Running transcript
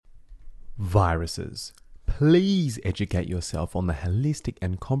Viruses. Please educate yourself on the holistic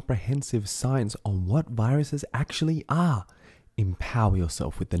and comprehensive science on what viruses actually are. Empower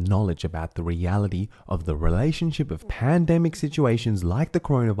yourself with the knowledge about the reality of the relationship of pandemic situations like the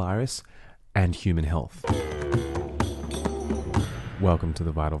coronavirus and human health. Welcome to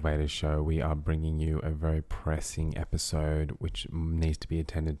the Vital Veda Show. We are bringing you a very pressing episode which needs to be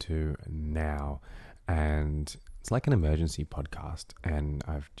attended to now. And it's like an emergency podcast. And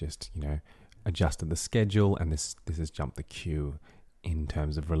I've just, adjusted the schedule, and this has jumped the queue in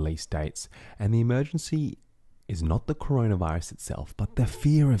terms of release dates. And the emergency is not the coronavirus itself, but the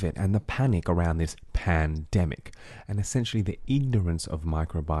fear of it and the panic around this pandemic, and essentially the ignorance of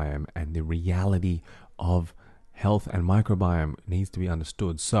microbiome and the reality of health and microbiome needs to be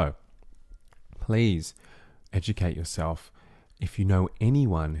understood. So please educate yourself. If you know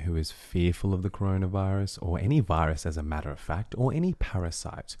anyone who is fearful of the coronavirus, or any virus as a matter of fact, or any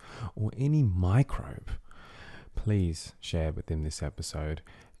parasite, or any microbe, please share with them this episode.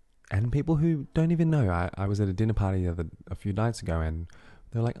 And people who don't even know. I was at a dinner party a few nights ago, and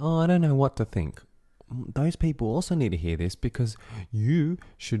they're like, I don't know what to think. Those people also need to hear this, because you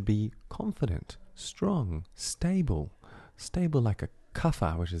should be confident, strong, stable like a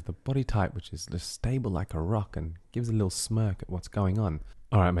Kapha, which is the body type, which is just stable like a rock and gives a little smirk at what's going on.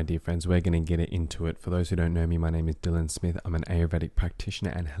 All right, my dear friends, we're going to get into it. For those who don't know me, my name is Dylan Smith. I'm an Ayurvedic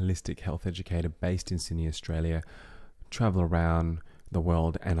practitioner and holistic health educator based in Sydney, Australia. Travel around the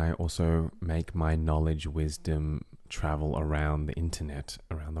world, and I also make my knowledge, wisdom travel around the internet,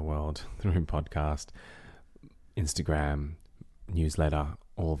 around the world through podcast, Instagram, newsletter,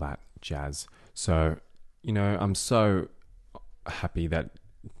 all that jazz. So, I'm so happy that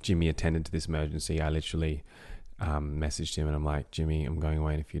Jimmy attended to this emergency. I literally messaged him and I'm like, Jimmy, I'm going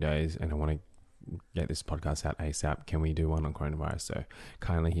away in a few days and I want to get this podcast out ASAP. Can we do one on coronavirus? So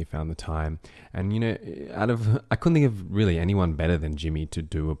kindly he found the time. And I couldn't think of really anyone better than Jimmy to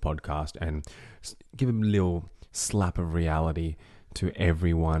do a podcast and give a little slap of reality to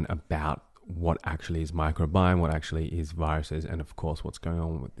everyone about what actually is microbiome, what actually is viruses, and of course what's going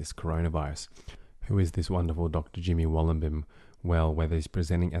on with this coronavirus. Who is this wonderful Dr. Jimi Wollumbin? Well, whether he's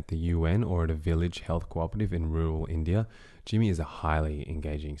presenting at the UN or at a village health cooperative in rural India, Jimmy is a highly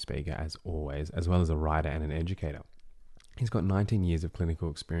engaging speaker, as always, as well as a writer and an educator. He's got 19 years of clinical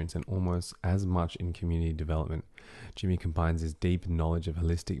experience and almost as much in community development. Jimmy combines his deep knowledge of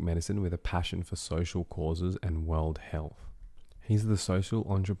holistic medicine with a passion for social causes and world health. He's the social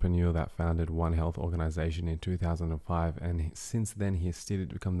entrepreneur that founded One Health organization in 2005, and since then he has steered it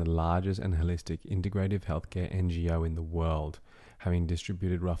to become the largest and holistic integrative healthcare NGO in the world, having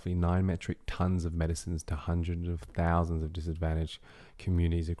distributed roughly 9 metric tons of medicines to hundreds of thousands of disadvantaged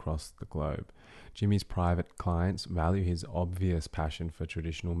communities across the globe. Jimmy's private clients value his obvious passion for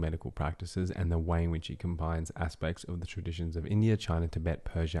traditional medical practices and the way in which he combines aspects of the traditions of India, China, Tibet,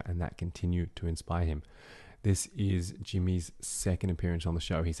 Persia, and that continue to inspire him. This is Jimmy's second appearance on the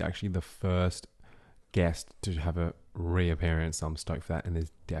show. He's actually the first guest to have a reappearance. So I'm stoked for that. And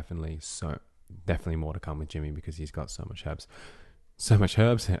there's definitely more to come with Jimmy, because he's got so much herbs. So much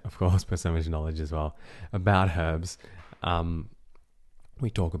herbs, of course, but so much knowledge as well about herbs.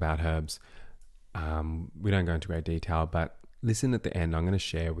 We talk about herbs. We don't go into great detail, but listen at the end. I'm going to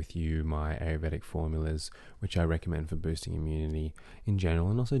share with you my Ayurvedic formulas, which I recommend for boosting immunity in general,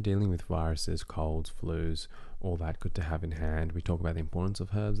 and also dealing with viruses, colds, flus, all that good to have in hand. We talk about the importance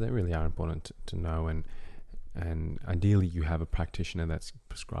of herbs. They really are important to know, and ideally you have a practitioner that's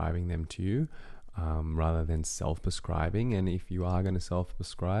prescribing them to you, rather than self-prescribing. And if you are going to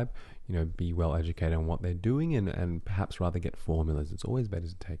self-prescribe, be well educated on what they're doing, and perhaps rather get formulas. It's always better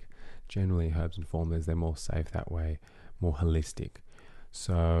to take generally herbs and formulas. They're more safe that way, more holistic.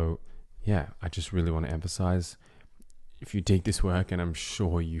 So I just really want to emphasize, if you dig this work, and I'm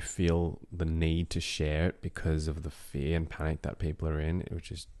sure you feel the need to share it because of the fear and panic that people are in,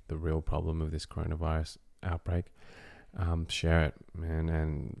 which is the real problem of this coronavirus outbreak, share it, man,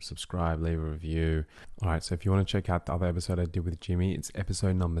 and subscribe, leave a review. All right, so if you want to check out the other episode I did with Jimmy, it's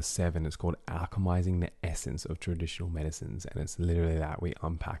episode number 7. It's called Alchemizing the Essence of Traditional Medicines, and it's literally that. We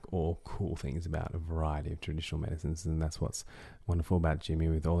unpack all cool things about a variety of traditional medicines, and that's what's wonderful about Jimmy.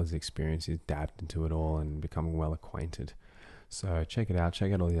 With all his experience, he's dabbed into it all and becoming well acquainted. So check it out.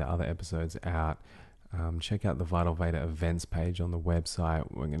 Check out all the other episodes out. Check out the Vital Veda events page on the website.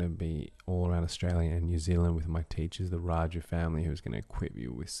 We're going to be all around Australia and New Zealand with my teachers, the Raju family, who's going to equip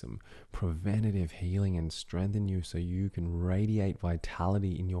you with some preventative healing and strengthen you so you can radiate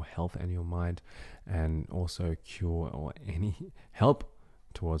vitality in your health and your mind, and also cure or any help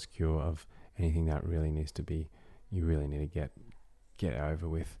towards cure of anything that really needs to be, you really need to get over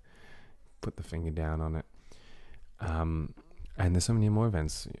with. put the finger down on it. And there's so many more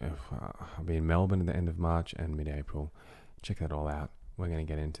events. I'll be in Melbourne at the end of March and mid-April. Check that all out. We're going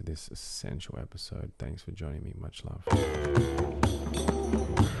to get into this essential episode. Thanks for joining me. Much love.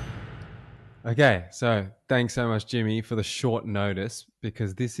 Okay, so thanks so much, Jimmy, for the short notice,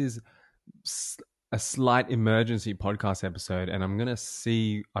 because this is a slight emergency podcast episode, and I'm going to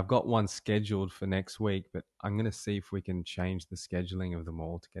see, I've got one scheduled for next week, but I'm going to see if we can change the scheduling of them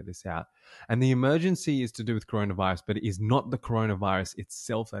all to get this out. And the emergency is to do with coronavirus, but it is not the coronavirus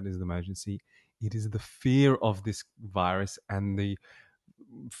itself that is the emergency. It is the fear of this virus, and the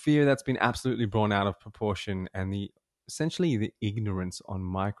fear that's been absolutely blown out of proportion, and essentially the ignorance on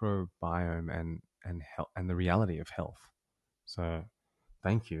microbiome and health and the reality of health. So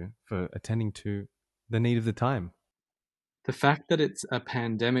thank you for attending to the need of the time. The fact that it's a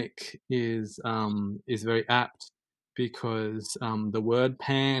pandemic is very apt, because the word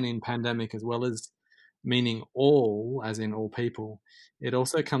pan in pandemic, as well as meaning all, as in all people, it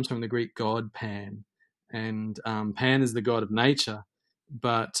also comes from the Greek god Pan, and Pan is the god of nature.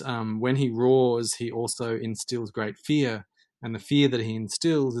 But when he roars, he also instills great fear, and the fear that he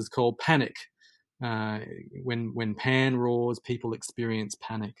instills is called panic. When Pan roars, people experience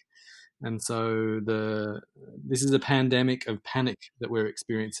panic. And so this is a pandemic of panic that we're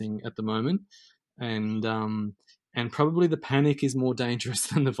experiencing at the moment, and probably the panic is more dangerous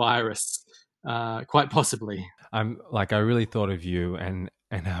than the virus, quite possibly. I really thought of you, and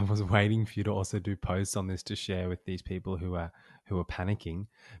I was waiting for you to also do posts on this to share with these people who are panicking,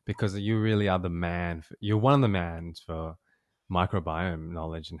 because you really are the man. You're one of the mans for microbiome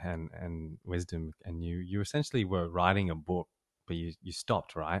knowledge and wisdom, and you essentially were writing a book, but you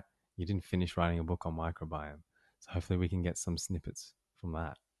stopped, right? You didn't finish writing a book on microbiome. So hopefully we can get some snippets from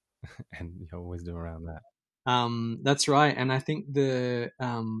that and your wisdom around that. That's right, and I think the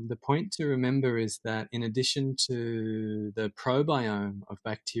point to remember is that in addition to the probiome of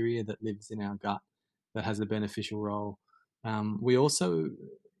bacteria that lives in our gut that has a beneficial role, we also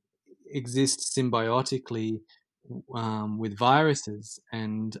exist symbiotically with viruses,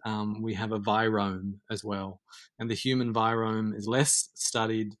 and we have a virome as well. And the human virome is less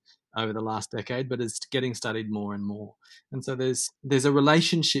studied over the last decade, but it's getting studied more and more. And so there's a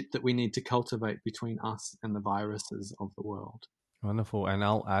relationship that we need to cultivate between us and the viruses of the world. Wonderful. And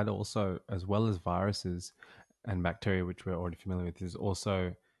I'll add also, as well as viruses and bacteria, which we're already familiar with, is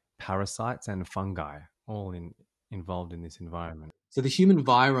also parasites and fungi, all involved in this environment. So the human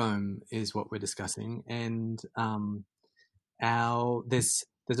virome is what we're discussing, and there's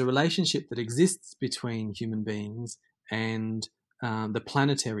a relationship that exists between human beings and the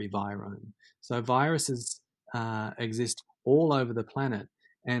planetary virome. So viruses exist all over the planet,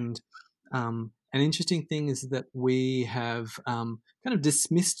 and an interesting thing is that we have kind of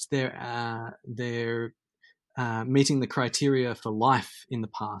dismissed their meeting the criteria for life in the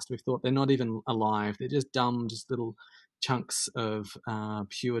past. We've thought they're not even alive; they're just dumb, just little chunks of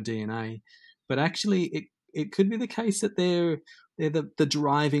pure DNA. But actually, it could be the case that they're the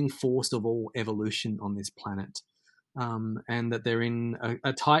driving force of all evolution on this planet, and that they're in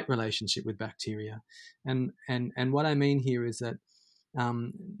a tight relationship with bacteria. And what I mean here is that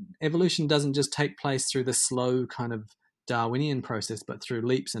evolution doesn't just take place through the slow kind of Darwinian process, but through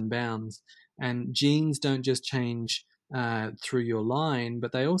leaps and bounds. And genes don't just change through your line,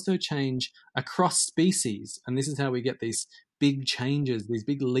 but they also change across species. And this is how we get these big changes, these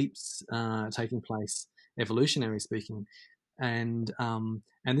big leaps taking place, evolutionary speaking. And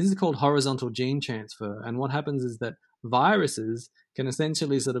this is called horizontal gene transfer. And what happens is that viruses can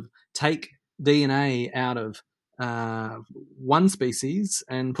essentially sort of take DNA out of one species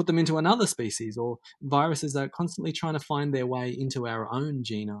and put them into another species, or viruses are constantly trying to find their way into our own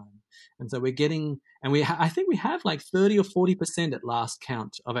genome. And so we're getting, and I think we have like 30 or 40% at last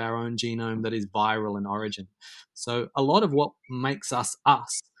count of our own genome that is viral in origin. So a lot of what makes us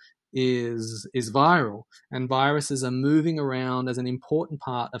is viral, and viruses are moving around as an important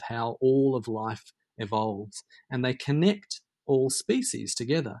part of how all of life evolves, and they connect all species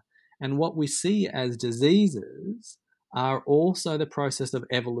together. And what we see as diseases are also the process of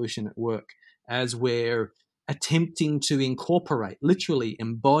evolution at work, as we're attempting to incorporate, literally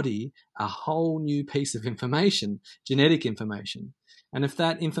embody, a whole new piece of information, genetic information. And if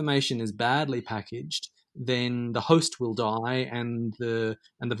that information is badly packaged, then the host will die and the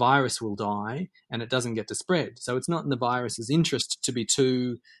virus will die, and it doesn't get to spread. So it's not in the virus's interest to be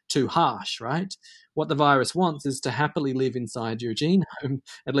too harsh, right? What the virus wants is to happily live inside your genome,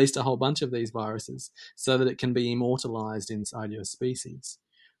 at least a whole bunch of these viruses, so that it can be immortalized inside your species.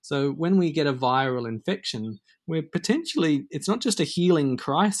 So when we get a viral infection, we're potentially, it's not just a healing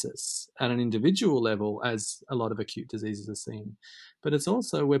crisis at an individual level, as a lot of acute diseases are seen, but it's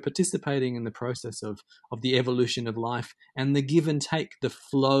also we're participating in the process of the evolution of life and the give and take, the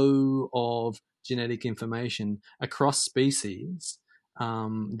flow of genetic information across species,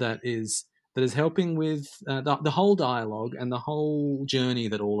 that is helping with the whole dialogue and the whole journey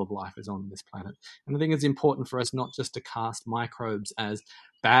that all of life is on this planet. And I think it's important for us not just to cast microbes as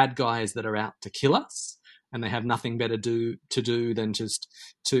bad guys that are out to kill us and they have nothing better to do than just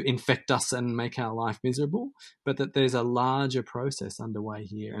to infect us and make our life miserable, but that there's a larger process underway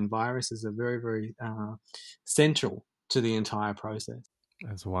here, and viruses are very, very central to the entire process.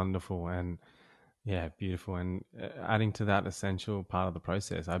 That's wonderful. And yeah, beautiful. And adding to that essential part of the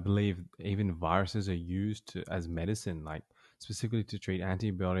process, I believe even viruses are used as medicine, like specifically to treat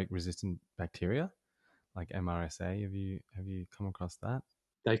antibiotic resistant bacteria, like MRSA. Have you come across that?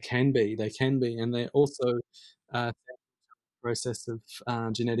 They can be, and they're also uh, process of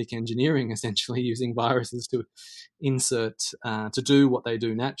genetic engineering, essentially using viruses to insert to do what they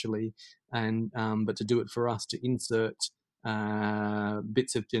do naturally, and but to do it for us, to insert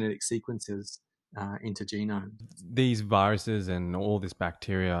bits of genetic sequences into genomes. These viruses and all this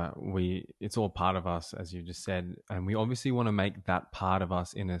bacteria, it's all part of us, as you just said, and we obviously want to make that part of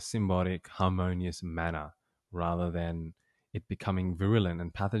us in a symbiotic, harmonious manner rather than it becoming virulent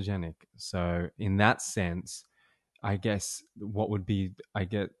and pathogenic. So in that sense, I guess what would be, I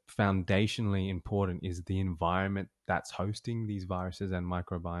get, foundationally important is the environment that's hosting these viruses and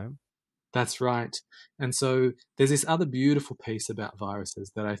microbiome. That's right. And so there's this other beautiful piece about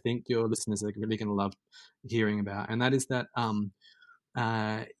viruses that I think your listeners are really going to love hearing about, and that is that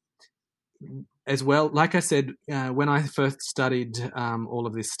uh, as well, like I said, when I first studied all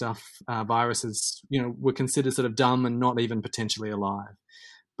of this stuff, viruses, were considered sort of dumb and not even potentially alive.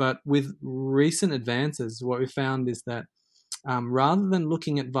 But with recent advances, what we found is that rather than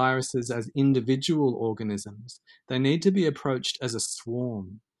looking at viruses as individual organisms, they need to be approached as a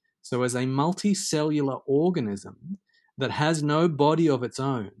swarm. So, as a multicellular organism that has no body of its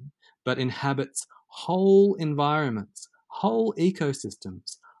own, but inhabits whole environments, whole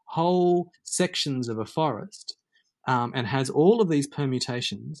ecosystems, whole sections of a forest, and has all of these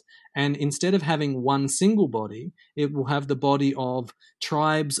permutations. And instead of having one single body, it will have the body of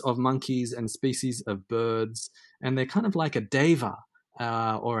tribes of monkeys and species of birds, and they're kind of like a deva,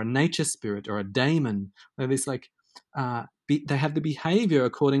 or a nature spirit or a daemon. They're this like they have the behavior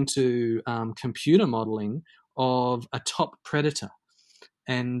according to computer modeling of a top predator,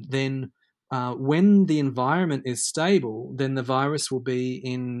 and then when the environment is stable, then the virus will be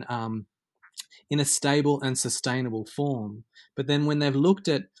in a stable and sustainable form. But then when they've looked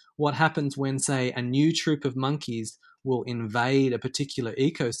at what happens when, say, a new troop of monkeys will invade a particular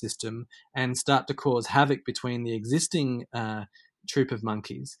ecosystem and start to cause havoc between the existing troop of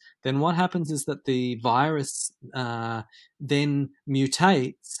monkeys, then what happens is that the virus then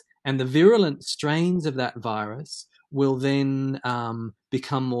mutates, and the virulent strains of that virus will then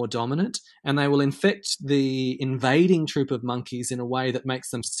become more dominant, and they will infect the invading troop of monkeys in a way that makes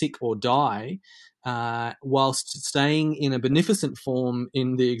them sick or die, whilst staying in a beneficent form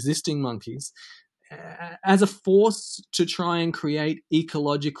in the existing monkeys, as a force to try and create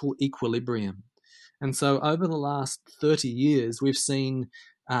ecological equilibrium. And so over the last 30 years, we've seen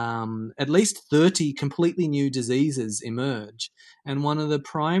at least 30 completely new diseases emerge. And one of the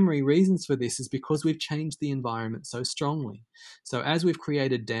primary reasons for this is because we've changed the environment so strongly. So as we've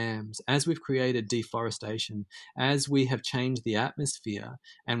created dams, as we've created deforestation, as we have changed the atmosphere,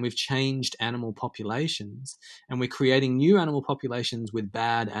 and we've changed animal populations, and we're creating new animal populations with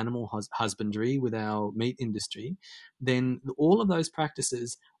bad animal husbandry, with our meat industry, then all of those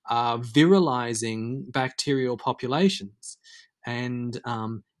practices are virilizing bacterial populations. And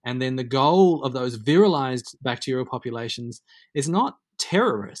then the goal of those virilized bacterial populations is not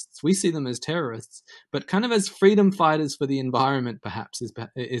terrorists. We see them as terrorists, but kind of as freedom fighters for the environment, perhaps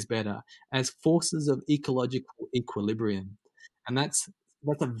is better, as forces of ecological equilibrium. And that's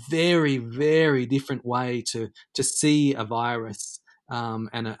a very, very different way to see a virus, and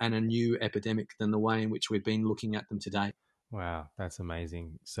a new epidemic, than the way in which we've been looking at them today. Wow, that's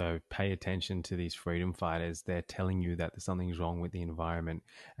amazing. So pay attention to these freedom fighters. They're telling you that there's something's wrong with the environment,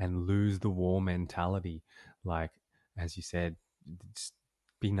 and lose the war mentality. Like, as you said, just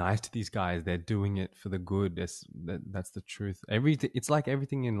be nice to these guys. They're doing it for the good. That's the truth. Everything, it's like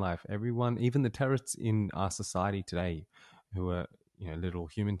everything in life. Everyone, even the terrorists in our society today, who are, little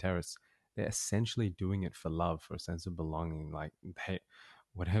human terrorists, they're essentially doing it for love, for a sense of belonging. Like,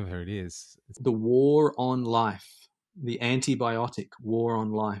 whatever it is. The war on life. the antibiotic war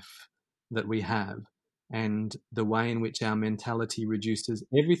on life that we have, and the way in which our mentality reduces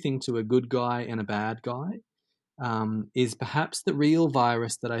everything to a good guy and a bad guy, is perhaps the real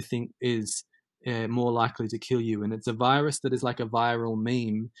virus that I think is more likely to kill you. And it's a virus that is like a viral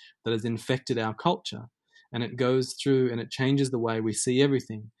meme that has infected our culture. And it goes through and it changes the way we see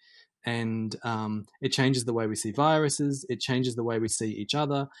everything. And it changes the way we see viruses. It changes the way we see each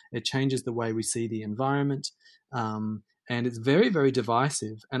other. It changes the way we see the environment. And it's very, very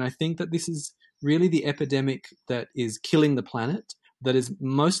divisive. And I think that this is really the epidemic that is killing the planet, that is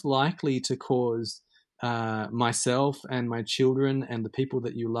most likely to cause myself and my children and the people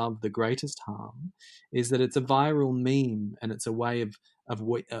that you love the greatest harm, is that it's a viral meme and it's a way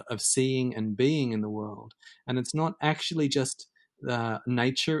of seeing and being in the world, and it's not actually just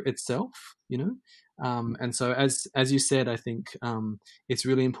nature itself, you know. And so, as you said, I think it's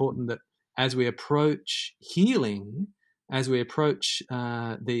really important that as we approach healing, as we approach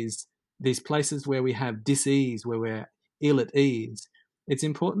these places where we have dis-ease, where we're ill at ease, it's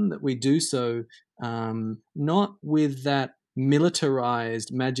important that we do so not with that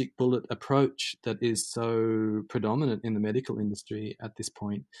militarized magic bullet approach that is so predominant in the medical industry at this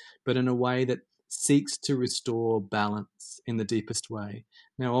point, but in a way that seeks to restore balance in the deepest way.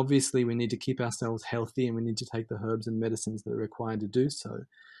 Now, obviously, we need to keep ourselves healthy and we need to take the herbs and medicines that are required to do so.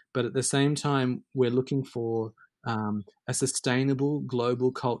 But at the same time, we're looking for a sustainable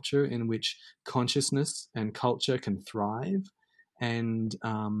global culture in which consciousness and culture can thrive. And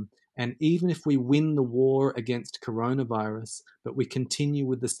even if we win the war against coronavirus, but we continue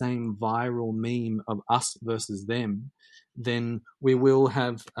with the same viral meme of us versus them, then we'll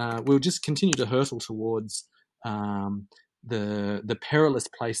just continue to hurtle towards the perilous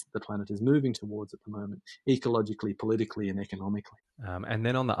place that the planet is moving towards at the moment, ecologically, politically, and economically. And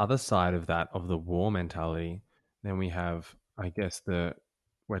then on the other side of that, of the war mentality, then we have, I guess,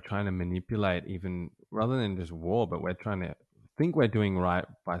 we're trying to manipulate even rather than just war, but we're trying to think we're doing right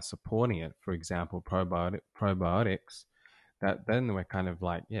by supporting it. For example, probiotics. That then we're kind of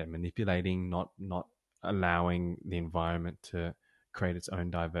like, yeah, manipulating, not allowing the environment to create its own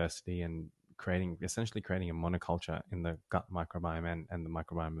diversity and essentially creating a monoculture in the gut microbiome and the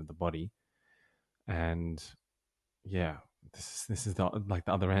microbiome of the body. And yeah, this is like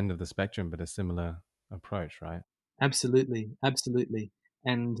the other end of the spectrum, but a similar approach, right? Absolutely, absolutely.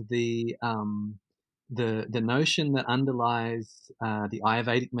 And the notion that underlies the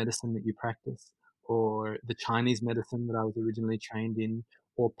Ayurvedic medicine that you practice, or the Chinese medicine that I was originally trained in,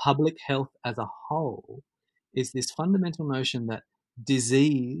 or public health as a whole, is this fundamental notion that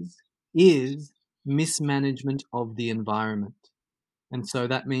disease is mismanagement of the environment. And so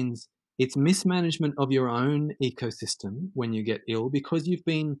that means it's mismanagement of your own ecosystem when you get ill because you've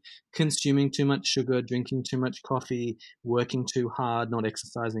been consuming too much sugar, drinking too much coffee, working too hard, not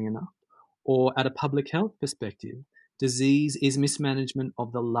exercising enough. Or at a public health perspective, disease is mismanagement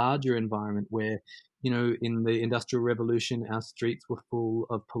of the larger environment where, you know, in the Industrial Revolution, our streets were full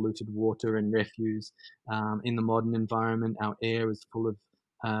of polluted water and refuse. In the modern environment, our air is full of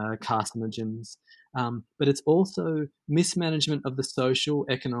carcinogens. But it's also mismanagement of the social,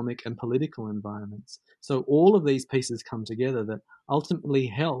 economic, and political environments. So all of these pieces come together that ultimately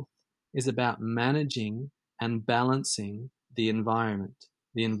health is about managing and balancing the environment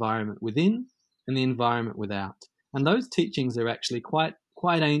within and the environment without. And those teachings are actually quite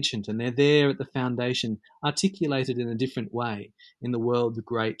ancient, and they're there at the foundation, articulated in a different way in the world's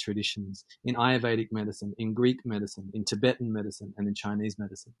great traditions, in Ayurvedic medicine, in Greek medicine, in Tibetan medicine, and in Chinese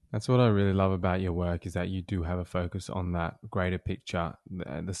medicine. That's what I really love about your work is that you do have a focus on that greater picture,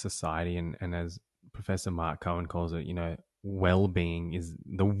 the society, and as Professor Mark Cohen calls it, well-being is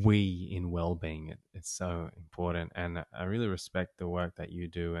the we in well-being. It's so important, and I really respect the work that you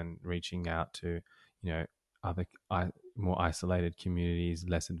do and reaching out to, other more isolated communities,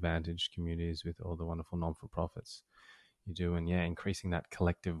 less advantaged communities with all the wonderful non-for-profits you do, and yeah, increasing that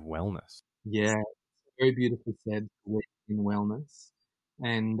collective wellness. Yeah, very beautifully said. In wellness,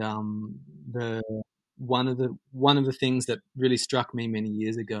 and the one of the things that really struck me many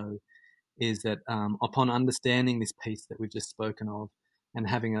years ago is that upon understanding this piece that we've just spoken of, and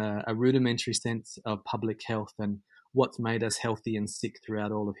having a rudimentary sense of public health and what's made us healthy and sick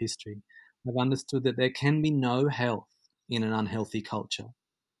throughout all of history, I've understood that there can be no health in an unhealthy culture.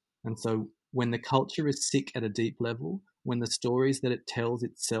 And so when the culture is sick at a deep level, when the stories that it tells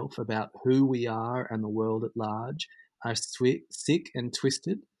itself about who we are and the world at large are sick and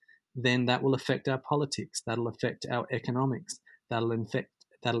twisted, then that will affect our politics, that'll affect our economics, that'll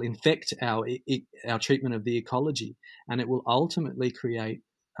infect our treatment of the ecology, and it will ultimately create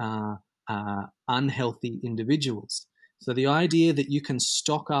unhealthy individuals. So the idea that you can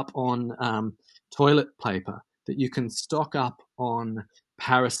stock up on toilet paper, that you can stock up on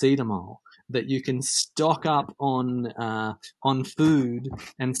paracetamol, that you can stock up on food,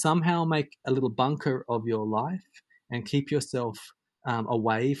 and somehow make a little bunker of your life and keep yourself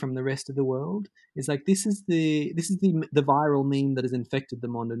away from the rest of the world, is like this is the viral meme that has infected the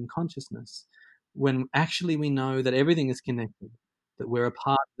modern consciousness. When actually we know that everything is connected, that we're a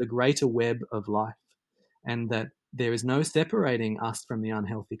part of the greater web of life, and that there is no separating us from the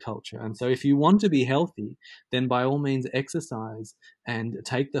unhealthy culture. And so, if you want to be healthy, then by all means exercise and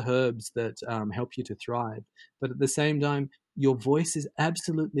take the herbs that help you to thrive. But at the same time, your voice is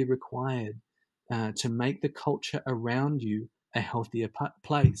absolutely required to make the culture around you a healthier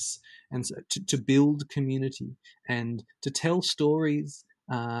place, and so to build community and to tell stories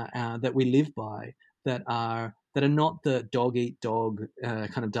that we live by, that are not the dog eat dog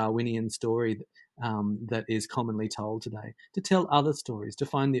kind of Darwinian story that is commonly told today. To tell other stories, to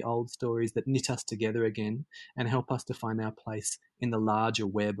find the old stories that knit us together again and help us to find our place in the larger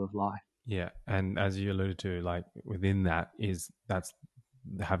web of life. Yeah, and as you alluded to, like within that is that's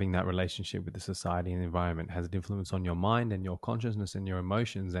having that relationship with the society and the environment has an influence on your mind and your consciousness and your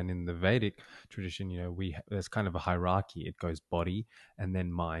emotions. And in the Vedic tradition, there's kind of a hierarchy. It goes body and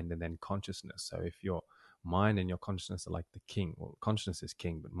then mind and then consciousness. So if your mind and your consciousness are like the king, well, consciousness is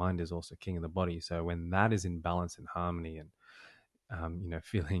king, but mind is also king of the body. So when that is in balance and harmony and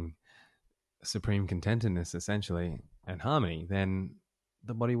feeling supreme contentedness essentially and harmony, then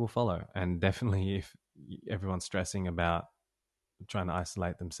the body will follow. And definitely if everyone's stressing about trying to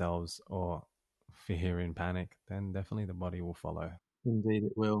isolate themselves or fear and panic, then definitely the body will follow. Indeed,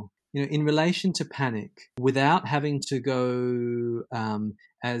 it will. In relation to panic, without having to go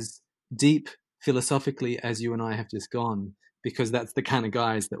as deep philosophically as you and I have just gone, because that's the kind of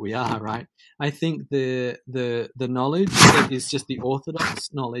guys that we are, right? I think the knowledge that is just the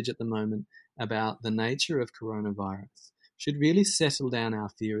orthodox knowledge at the moment about the nature of coronavirus should really settle down our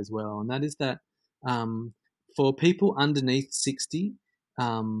fear as well, and that is that for people underneath 60,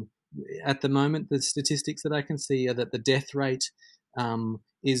 um, at the moment, the statistics that I can see are that the death rate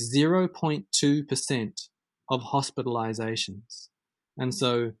is 0.2% of hospitalizations. And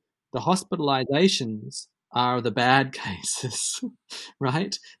so the hospitalizations are the bad cases,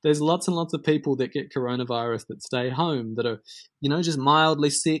 right? There's lots and lots of people that get coronavirus that stay home, that are, just mildly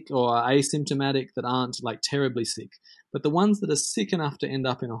sick or asymptomatic, that aren't like terribly sick. But the ones that are sick enough to end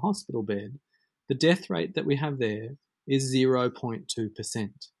up in a hospital bed, the death rate that we have there is 0.2%.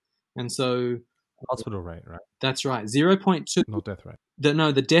 And so Hospital rate, right? that's right, 0.2. Not death rate.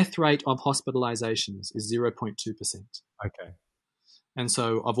 The death rate of hospitalizations is 0.2%. Okay. And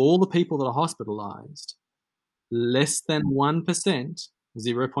so of all the people that are hospitalized, less than 1%,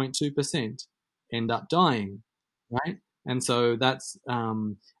 0.2%, end up dying, right? And so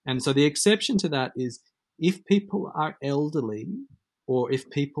and so the exception to that is if people are elderly or if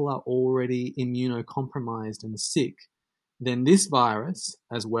people are already immunocompromised and sick, then this virus,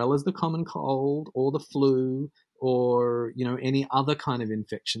 as well as the common cold or the flu or any other kind of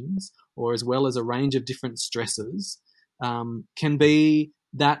infections, or as well as a range of different stressors, can be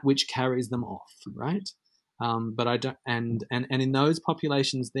that which carries them off, right? But I don't, and in those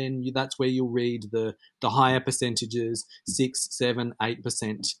populations, then that's where you'll read the higher percentages, 6, 7,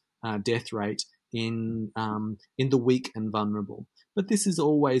 8% death rate in the weak and vulnerable. But this is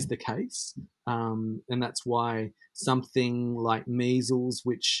always the case, and that's why something like measles,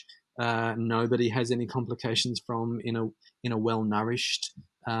 which nobody has any complications from in a well-nourished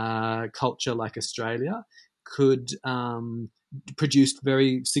culture like Australia, could produced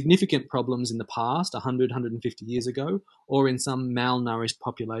very significant problems in the past, 100, 150 years ago, or in some malnourished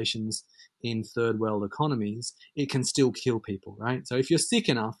populations in third world economies, it can still kill people, right? So if you're sick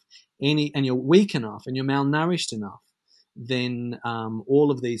enough, and you're weak enough, and you're malnourished enough, then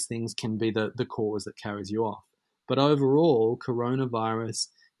all of these things can be the cause that carries you off. But overall, coronavirus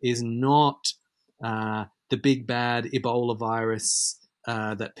is not the big bad Ebola virus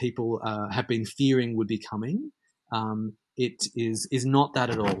that people have been fearing would be coming. It is not that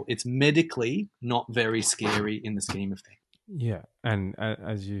at all. It's medically not very scary in the scheme of things. Yeah, and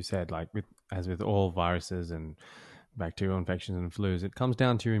as you said, like as with all viruses and bacterial infections and flus, it comes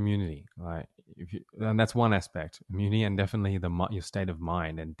down to your immunity. Like and that's one aspect, immunity, and definitely your state of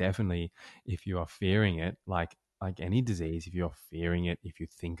mind, and definitely if you are fearing it, like any disease, if you're fearing it, if you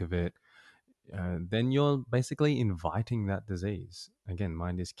think of it, then you're basically inviting that disease. Again,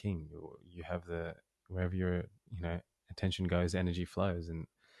 mind is king. You have wherever your attention goes, energy flows, and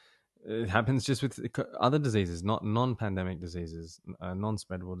It happens just with other diseases, not non-pandemic diseases,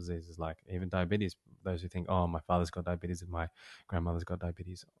 non-spreadable diseases, like even diabetes. Those who think, oh, my father's got diabetes and my grandmother's got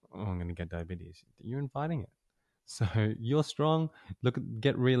diabetes, oh, I'm going to get diabetes. You're inviting it. So you're strong. Look,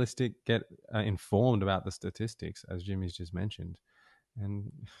 get realistic, get informed about the statistics, as Jimmy's just mentioned,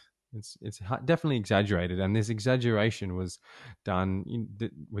 and it's definitely exaggerated. And this exaggeration was done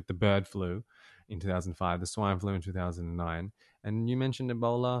with the bird flu in 2005, the swine flu in 2009, and you mentioned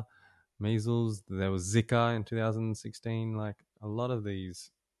Ebola, measles. There was Zika in 2016. Like a lot of these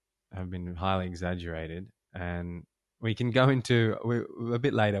have been highly exaggerated, and we can go into a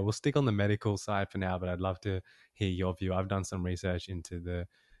bit later. We'll stick on the medical side for now, but I'd love to hear your view. I've done some research into the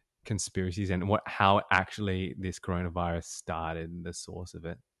conspiracies and how actually this coronavirus started, the source of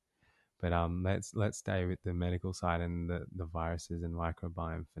it. But let's stay with the medical side and the viruses and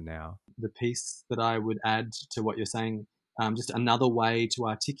microbiome for now. The piece that I would add to what you're saying, just another way to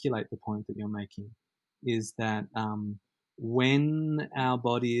articulate the point that you're making, is that when our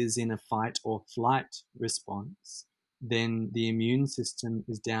body is in a fight or flight response, then the immune system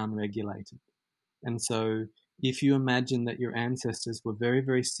is down regulated. And so if you imagine that your ancestors were very,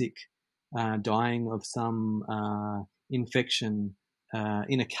 very sick, dying of some infection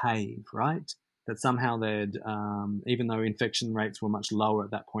in a cave, right? That somehow they'd, even though infection rates were much lower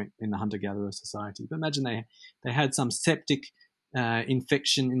at that point in the hunter-gatherer society, but imagine they had some septic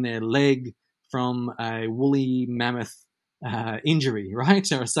infection in their leg from a woolly mammoth injury,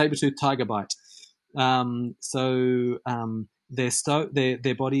 right? Or a saber-toothed tiger bite. Their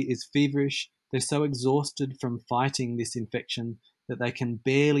body is feverish. They're so exhausted from fighting this infection that they can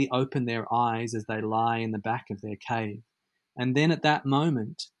barely open their eyes as they lie in the back of their cave. And then at that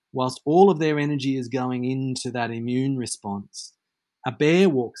moment, whilst all of their energy is going into that immune response, a bear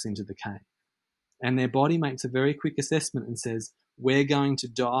walks into the cave, and their body makes a very quick assessment and says, we're going to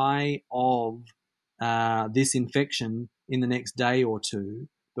die of this infection in the next day or two,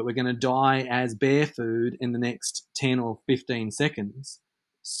 but we're going to die as bear food in the next 10 or 15 seconds.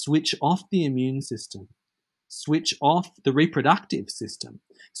 Switch off the immune system. Switch off the reproductive system.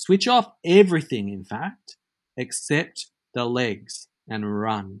 Switch off everything, in fact, except the legs, and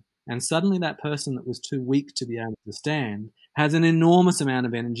run. And suddenly that person that was too weak to be able to stand has an enormous amount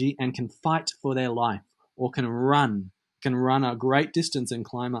of energy and can fight for their life, or can run a great distance and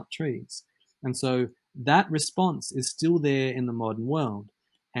climb up trees. And so that response is still there in the modern world.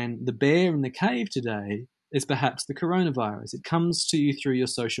 And the bear in the cave today is perhaps the coronavirus. It comes to you through your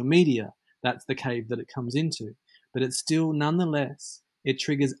social media. That's the cave that it comes into. But it's still, nonetheless, it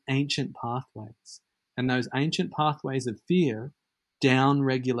triggers ancient pathways. And those ancient pathways of fear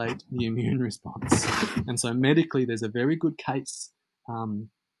down-regulate the immune response. And so medically, there's a very good case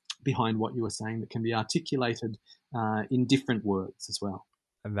behind what you were saying that can be articulated in different words as well.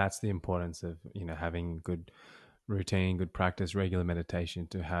 And that's the importance of, having good routine, good practice, regular meditation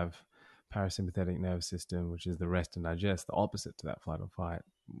to have parasympathetic nervous system, which is the rest and digest, the opposite to that flight or fight,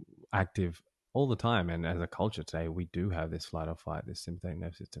 active all the time. And as a culture today, we do have this flight or fight, this sympathetic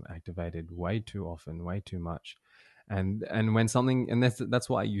nervous system activated way too often, way too much. And when something, and that's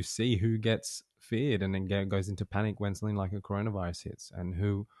why you see who gets feared and then goes into panic when something like a coronavirus hits, and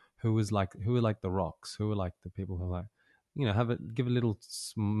who are like the rocks, who are like the people who are like, give a little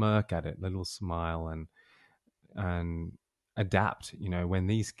smirk at it, a little smile, and adapt. When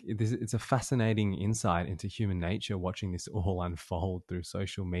it's a fascinating insight into human nature, watching this all unfold through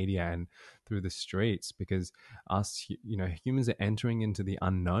social media and through the streets, because humans are entering into the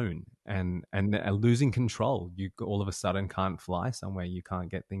unknown and are losing control. You all of a sudden can't fly somewhere, you can't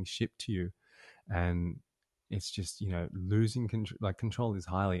get things shipped to you, and it's just losing control. Like, control is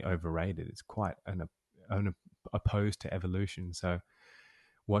highly overrated. It's quite opposed to evolution. So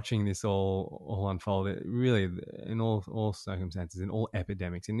watching this all unfold, it really, in all circumstances, in all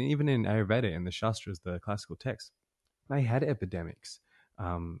epidemics, and even in Ayurveda and the Shastras, the classical texts, they had epidemics,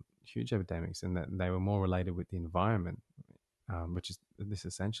 huge epidemics, and that they were more related with the environment, which is this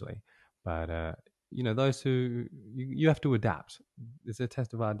essentially. But those who you have to adapt. It's a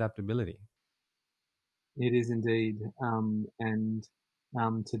test of our adaptability. It is indeed, and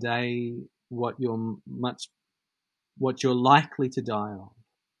today, what you're likely to die of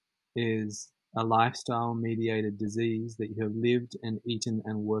is a lifestyle-mediated disease that you have lived and eaten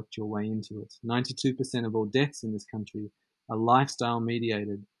and worked your way into it. 92% of all deaths in this country are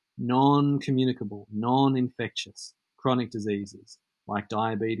lifestyle-mediated, non-communicable, non-infectious chronic diseases like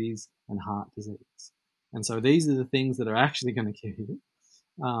diabetes and heart disease. And so these are the things that are actually going to kill you.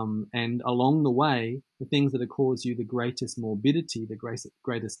 And along the way, the things that have caused you the greatest morbidity, the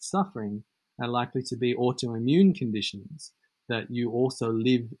greatest suffering, are likely to be autoimmune conditions that you also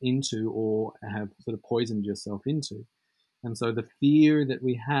live into or have sort of poisoned yourself into. And so the fear that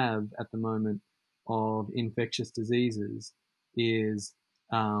we have at the moment of infectious diseases is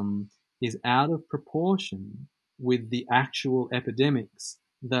um, is out of proportion with the actual epidemics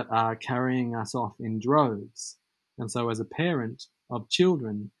that are carrying us off in droves. And so, as a parent of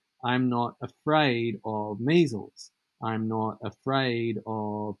children, I'm not afraid of measles. I'm not afraid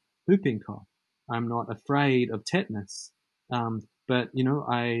of whooping cough. I'm not afraid of tetanus. But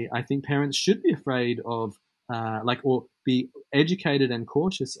I think parents should be afraid of or be educated and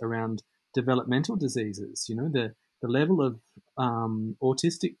cautious around developmental diseases. The level of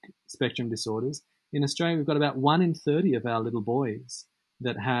autistic spectrum disorders in Australia, we've got about 1 in 30 of our little boys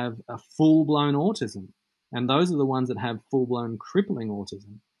that have a full-blown autism, and those are the ones that have full-blown crippling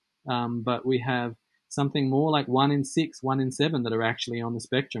autism. But we have something more like 1 in 6, 1 in 7 that are actually on the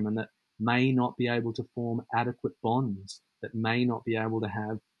spectrum and that may not be able to form adequate bonds, that may not be able to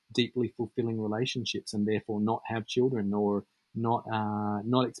have deeply fulfilling relationships and therefore not have children or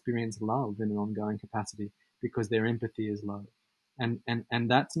not experience love in an ongoing capacity because their empathy is low. And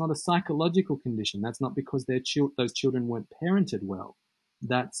that's not a psychological condition. That's not because those children weren't parented well.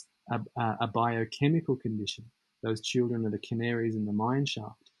 That's a biochemical condition. Those children are the canaries in the mine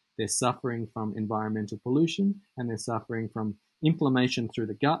shaft. They're suffering from environmental pollution, and they're suffering from inflammation through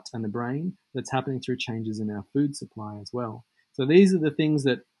the gut and the brain that's happening through changes in our food supply as well. So these are the things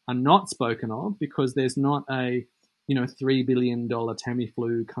that are not spoken of because there's not a $3 billion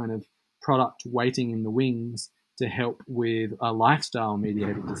Tamiflu kind of product waiting in the wings to help with a lifestyle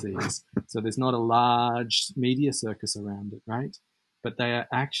mediated disease. So there's not a large media circus around it, right? But they are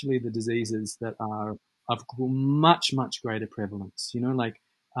actually the diseases that are of much, much greater prevalence.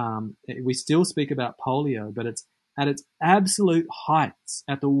 We still speak about polio, but it's at its absolute heights,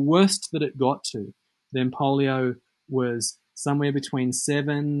 at the worst that it got to. Then polio was somewhere between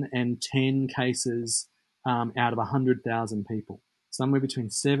 7 and 10 cases out of 100,000 people. Somewhere between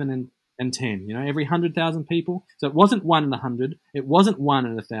 7 and 10. Every 100,000 people. So it wasn't 1 in 100. It wasn't 1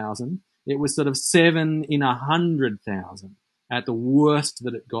 in 1,000. It was sort of 7 in 100,000 at the worst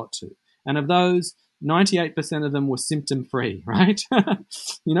that it got to. And of those, 98% of them were symptom free, right?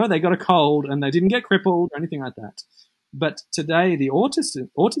 They got a cold and they didn't get crippled or anything like that. But today, the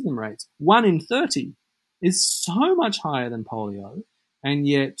autism rates, 1 in 30, is so much higher than polio. And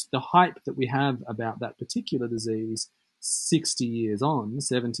yet the hype that we have about that particular disease 60 years on,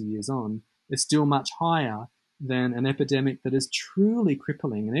 70 years on, is still much higher than an epidemic that is truly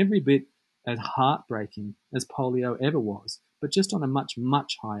crippling and every bit as heartbreaking as polio ever was, but just on a much,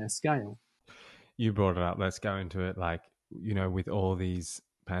 much higher scale. You brought it up. Let's go into it. With all these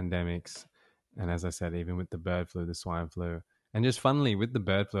pandemics, and as I said, even with the bird flu, the swine flu, and just funnily with the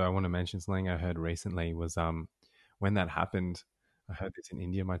bird flu, I want to mention something I heard recently was when that happened. I heard this in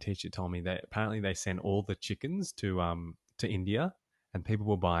India. My teacher told me that apparently they sent all the chickens to India, and people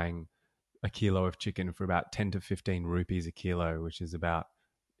were buying a kilo of chicken for about 10 to 15 rupees a kilo, which is about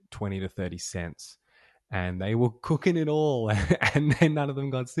 20 to 30 cents. And they were cooking it all, and then none of them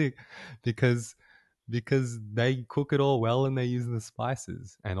got sick because they cook it all well and they use the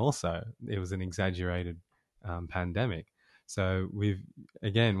spices. And also, it was an exaggerated pandemic. So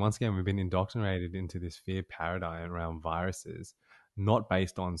once again, we've been indoctrinated into this fear paradigm around viruses, not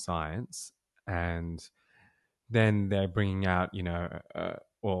based on science. And then they're bringing out,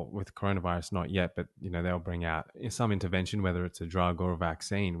 well, with coronavirus, not yet, but, they'll bring out some intervention, whether it's a drug or a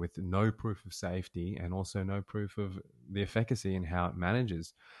vaccine, with no proof of safety and also no proof of the efficacy and how it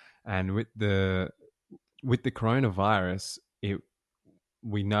manages. And with the coronavirus,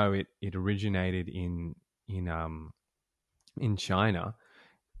 we know it originated in China,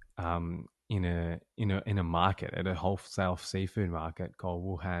 in a market, at a wholesale seafood market called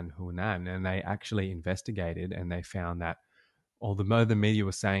Wuhan, Hunan, and they actually investigated and they found that although the media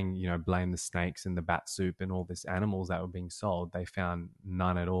was saying, blame the snakes and the bat soup and all these animals that were being sold, they found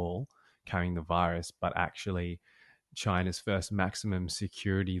none at all carrying the virus, but actually China's first maximum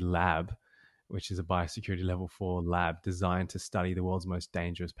security lab, which is a biosecurity level 4 lab designed to study the world's most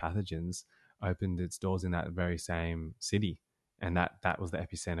dangerous pathogens, opened its doors in that very same city. And that was the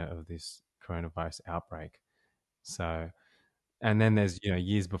epicenter of this coronavirus outbreak. So, and then there's,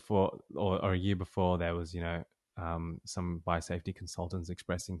 years before or a year before, there was, some biosafety consultants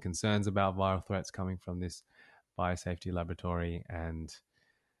expressing concerns about viral threats coming from this biosafety laboratory. And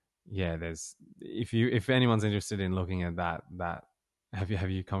yeah, there's, if anyone's interested in looking at that, have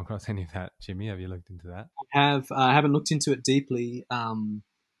you come across any of that, Jimmy? Have you looked into that? I haven't looked into it deeply, but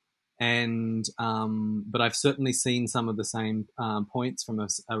I've certainly seen some of the same points from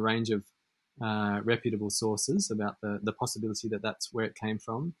a range of reputable sources about the possibility that that's where it came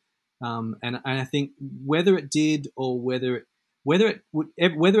from. And I think whether it did or whether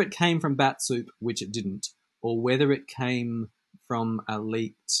it came from bat soup, which it didn't, or whether it came from a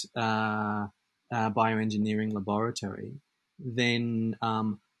leaked bioengineering laboratory, then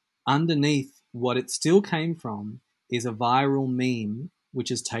underneath what it still came from is a viral meme which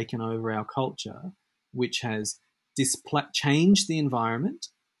has taken over our culture, which has changed the environment.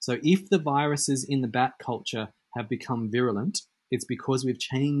 So if the viruses in the bat culture have become virulent, it's because we've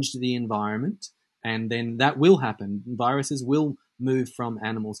changed the environment, and then that will happen. Viruses will move from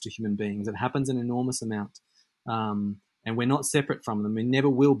animals to human beings. It happens an enormous amount. And we're not separate from them. We never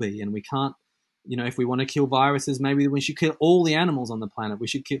will be, and we can't, if we want to kill viruses, maybe we should kill all the animals on the planet. We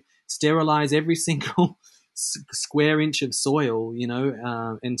should sterilize every single square inch of soil,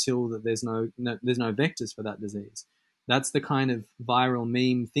 until there's no vectors for that disease. That's the kind of viral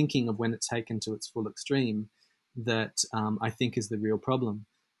meme thinking of when it's taken to its full extreme that I think is the real problem.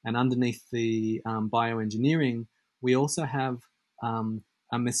 And underneath the bioengineering, we also have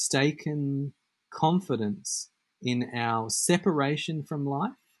a mistaken confidence in our separation from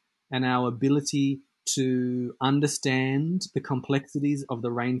life and our ability to understand the complexities of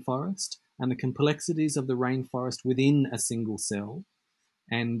the rainforest and the complexities of the rainforest within a single cell.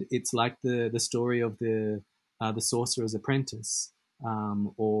 And it's like the story of the Sorcerer's Apprentice,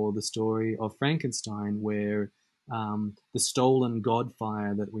 or the story of Frankenstein, where the stolen god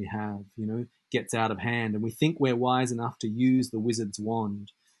fire that we have, gets out of hand, and we think we're wise enough to use the wizard's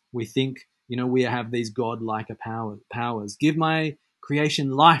wand. We think, we have these god-like powers. Give my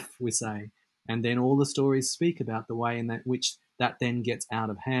creation life, we say, and then all the stories speak about the way in which that then gets out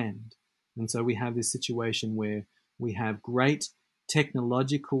of hand. And so we have this situation where we have great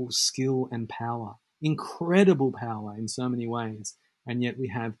technological skill and power, incredible power in so many ways, and yet we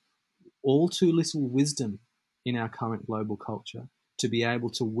have all too little wisdom in our current global culture to be able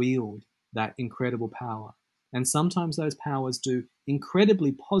to wield that incredible power. And sometimes those powers do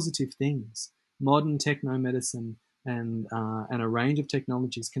incredibly positive things. Modern technomedicine and a range of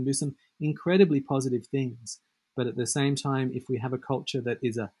technologies can do some incredibly positive things. But at the same time, if we have a culture that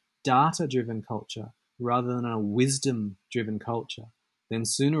is a data-driven culture rather than a wisdom-driven culture, then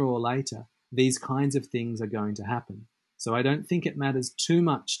sooner or later, these kinds of things are going to happen. So I don't think it matters too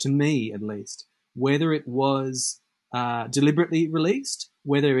much, to me at least, whether it was deliberately released,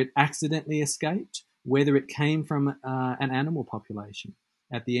 whether it accidentally escaped, whether it came from an animal population.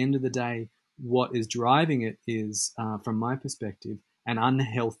 At the end of the day, what is driving it is, from my perspective, an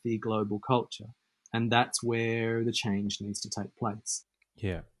unhealthy global culture. And that's where the change needs to take place.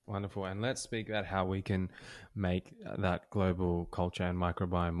 Yeah, wonderful. And let's speak about how we can make that global culture and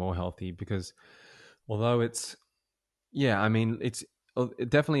microbiome more healthy, because although it's, yeah, I mean,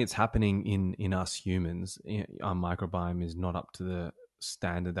 definitely it's happening in us humans. Our microbiome is not up to the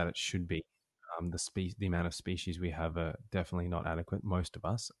standard that it should be. The amount of species we have are definitely not adequate. Most of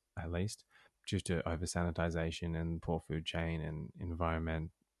us, at least, due to over sanitization and poor food chain and environment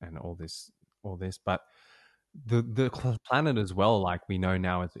and all this. But the planet as well, like we know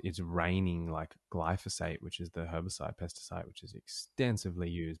now, it's raining like glyphosate, which is the herbicide pesticide, which is extensively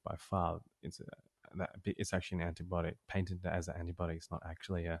used by far. It's actually an antibiotic, painted as an antibiotic. It's not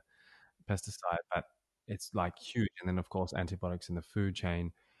actually a pesticide, but it's like huge. And then of course antibiotics in the food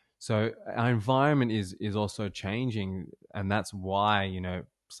chain. So our environment is also changing, and that's why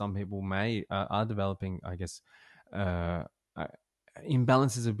some people are developing, I guess, uh, uh,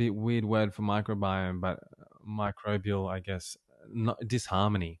 imbalance is a bit weird word for microbiome, but microbial, I guess, not,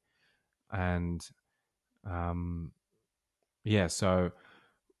 disharmony. And um, yeah, so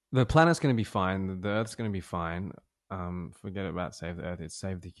the planet's going to be fine, the Earth's going to be fine. Forget about save the Earth; it's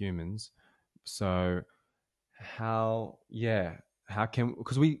save the humans. So how can,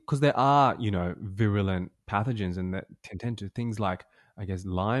 because there are virulent pathogens, and that tend to things like, I guess,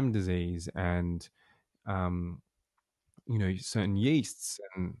 Lyme disease and um, certain yeasts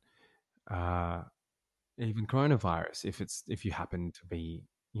and uh, even coronavirus, if you happen to be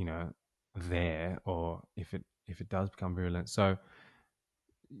there, or if it does become virulent. So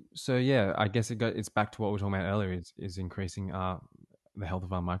yeah, I guess it's back to what we were talking about earlier, is increasing the health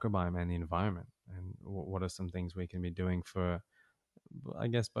of our microbiome and the environment, and what are some things we can be doing for, I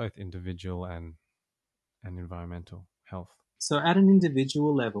guess, both individual and environmental health. So, at an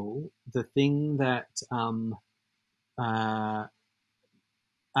individual level, the thing that uh,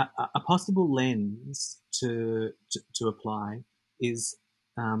 a possible lens to apply is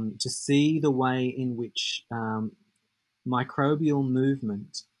to see the way in which microbial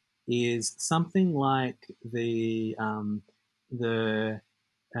movement is something like the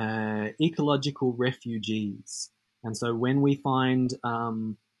ecological refugees. And so when we find,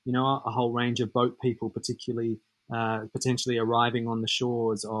 a whole range of boat people, particularly potentially arriving on the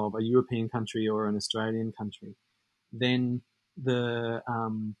shores of a European country or an Australian country, then the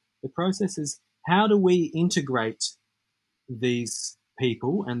process is, how do we integrate these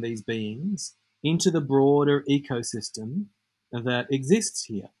people and these beings into the broader ecosystem that exists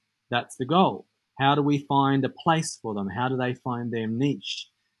here? That's the goal. How do we find a place for them? How do they find their niche?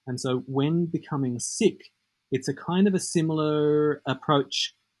 And so when becoming sick, it's a kind of a similar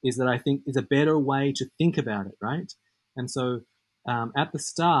approach, is that I think is a better way to think about it, right? And so at the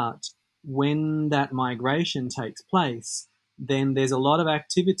start, when that migration takes place, then there's a lot of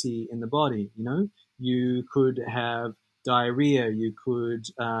activity in the body. You could have diarrhea, you could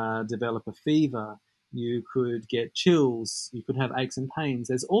develop a fever, you could get chills, you could have aches and pains.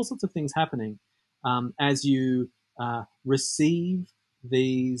 There's all sorts of things happening as you receive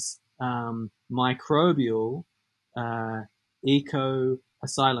these microbial eco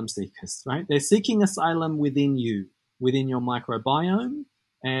asylum seekers, right? They're seeking asylum within you, within your microbiome,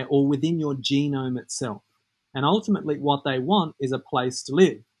 or within your genome itself. And ultimately, what they want is a place to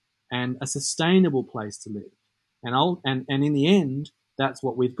live, and a sustainable place to live. And in the end, that's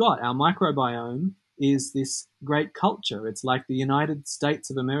what we've got. Our microbiome is this great culture. It's like the United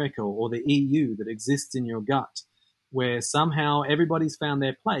States of America or the EU that exists in your gut, where somehow everybody's found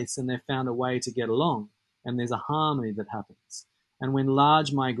their place and they've found a way to get along, and there's a harmony that happens. And when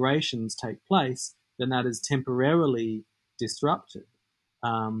large migrations take place, then that is temporarily disrupted.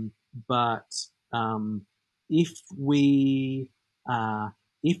 Um, but if we uh,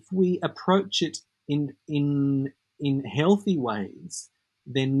 if we approach it in healthy ways,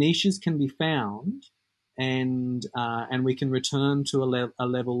 then niches can be found, and we can return to a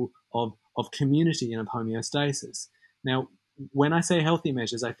level of community and of homeostasis. Now, when I say healthy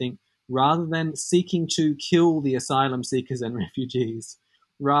measures, I think rather than seeking to kill the asylum seekers and refugees,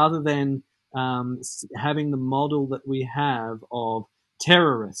 rather than having the model that we have of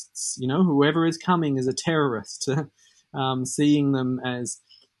terrorists, whoever is coming is a terrorist, seeing them as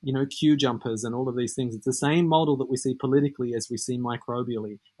queue jumpers and all of these things. It's the same model that we see politically as we see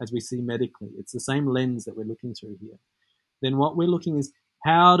microbially, as we see medically. It's the same lens that we're looking through here. Then what we're looking is,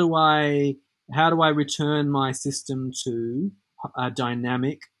 how do I return my system to a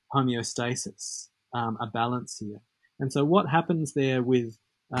dynamic homeostasis, a balance here? And so what happens there with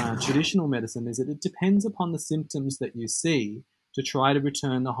traditional medicine is that it depends upon the symptoms that you see to try to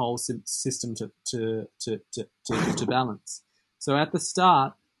return the whole system to balance. So at the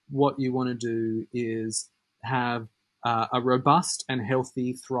start, what you want to do is have a robust and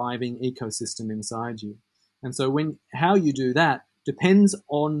healthy, thriving ecosystem inside you. And so how you do that depends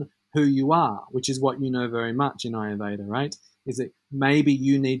on who you are, which is what you know very much in Ayurveda, right? Is that maybe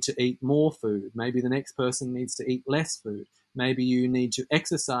you need to eat more food. Maybe the next person needs to eat less food. Maybe you need to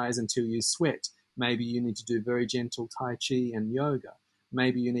exercise until you sweat. Maybe you need to do very gentle Tai Chi and yoga.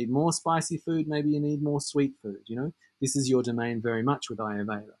 Maybe you need more spicy food. Maybe you need more sweet food. This is your domain very much with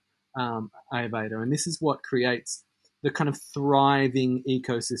Ayurveda. And this is what creates the kind of thriving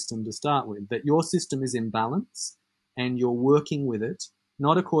ecosystem to start with, that your system is in balance and you're working with it,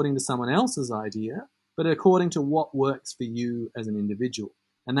 not according to someone else's idea, but according to what works for you as an individual.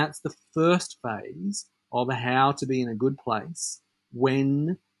 And that's the first phase of how to be in a good place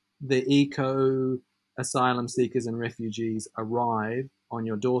when the eco asylum seekers and refugees arrive on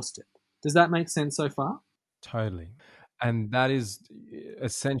your doorstep. Does that make sense so far? Totally. And that is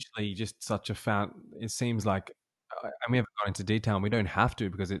essentially just such a it seems like, and we haven't gone into detail, and we don't have to,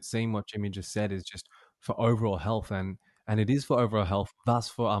 because it seemed what Jimmy just said is just for overall health, and it is for overall health, thus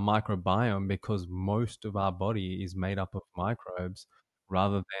for our microbiome, because most of our body is made up of microbes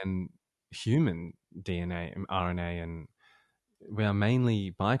rather than human DNA and RNA, and we are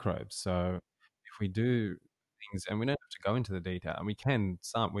mainly microbes. So if we do things, and we don't have to go into the detail, and we can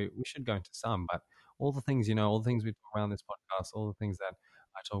some, we should go into some, but all the things, all the things we talk about on this podcast, all the things that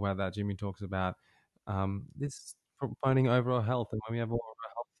I talk about, that Jimmy talks about, this is promoting overall health. And when we have overall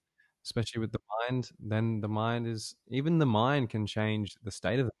health, especially with the mind, then even the mind can change the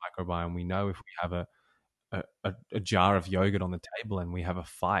state of the microbiome. We know if we have a jar of yogurt on the table and we have a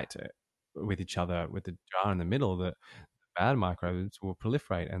fight with each other with the jar in the middle, the bad microbes will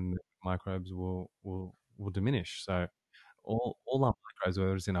proliferate and the microbes will diminish. So all our microbes,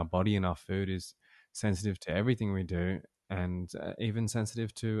 whether it's in our body and our food, is sensitive to everything we do, and even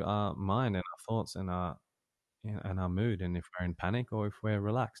sensitive to our mind and our thoughts and our mood, and if we're in panic or if we're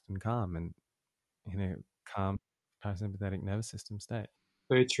relaxed and calm and in a calm parasympathetic nervous system state.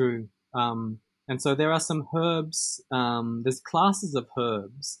 Very true. And so there are some herbs. There's classes of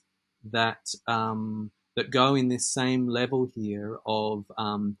herbs that that go in this same level here of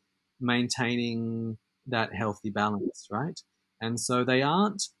maintaining that healthy balance, right? And so they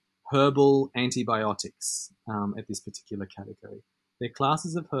aren't herbal antibiotics at this particular category. They're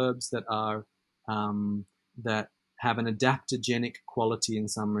classes of herbs that are that have an adaptogenic quality in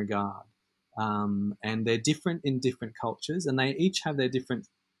some regard. And they're different in different cultures, and they each have their different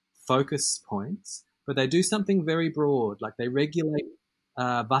focus points, but they do something very broad. Like they regulate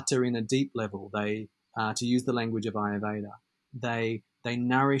vata in a deep level. They, to use the language of Ayurveda, they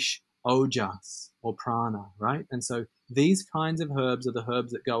nourish ojas or prana, right? And so these kinds of herbs are the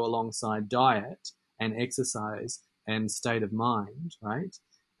herbs that go alongside diet and exercise and state of mind, right?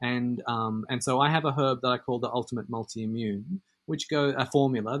 And so I have a herb that I call the ultimate multi-immune, which go a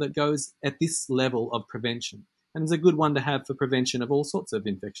formula that goes at this level of prevention. And it's a good one to have for prevention of all sorts of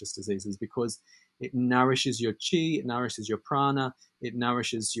infectious diseases because it nourishes your chi, it nourishes your prana, it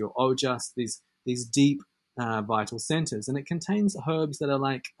nourishes your ojas, these deep vital centers. And it contains herbs that are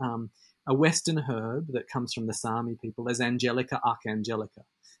like a Western herb that comes from the Sami people as Angelica archangelica.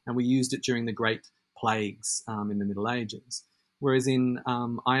 And we used it during the Great Plagues in the Middle Ages. Whereas in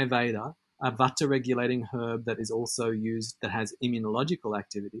Ayurveda, a vata regulating herb that is also used that has immunological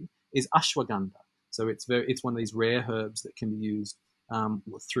activity is ashwagandha. So it's one of these rare herbs that can be used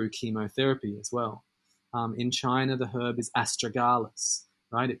through chemotherapy as well. In China, the herb is astragalus,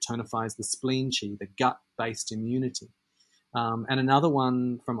 right? It tonifies the spleen chi, the gut-based immunity. And another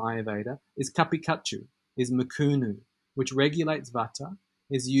one from Ayurveda is kapikachu, is mukunu, which regulates vata,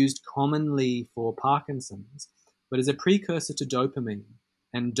 is used commonly for Parkinson's, but is a precursor to dopamine.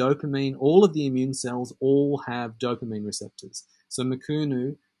 And dopamine, all of the immune cells all have dopamine receptors. So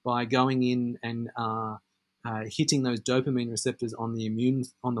mukunu, by going in and hitting those dopamine receptors on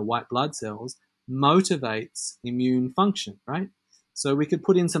the white blood cells, motivates immune function, right? So we could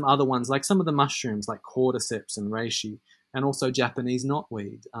put in some other ones, like some of the mushrooms, like cordyceps and reishi, and also Japanese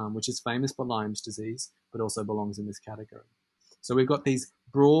knotweed, which is famous for Lyme's disease, but also belongs in this category. So we've got these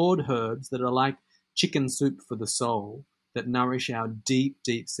broad herbs that are like chicken soup for the soul that nourish our deep,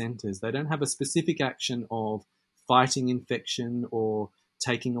 deep centers. They don't have a specific action of fighting infection or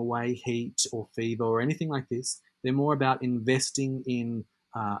taking away heat or fever or anything like this. They're more about investing in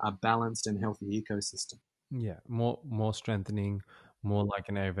a balanced and healthy ecosystem. Yeah, more strengthening, more like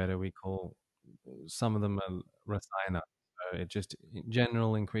an Ayurveda we call some of them are rasayana. So it just in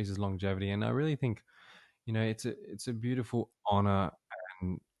general increases longevity, and I really think it's a beautiful honor,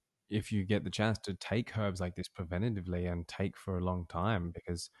 and if you get the chance to take herbs like this preventatively and take for a long time,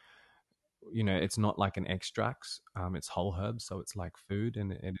 because it's not like an extracts, it's whole herbs, so it's like food,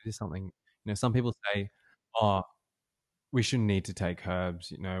 and it is something. Some people say, "Oh, we shouldn't need to take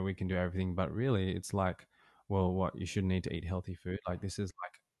herbs, we can do everything." But really, it's like, well, what, you shouldn't need to eat healthy food? Like, this is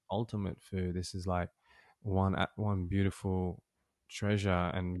like ultimate food. This is like one beautiful treasure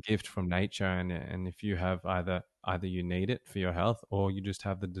and gift from nature. And if you have either you need it for your health, or you just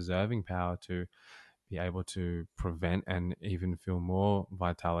have the deserving power to be able to prevent and even feel more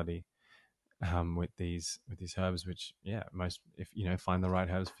vitality with these herbs, which, yeah, most, if find the right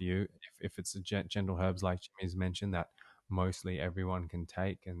herbs for you, if it's a gentle herbs like Jimmy's mentioned, that mostly everyone can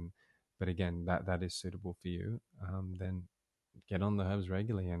take, but again, that is suitable for you, then get on the herbs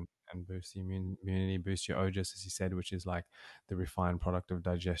regularly and boost the immunity, boost your ojas, as you said, which is like the refined product of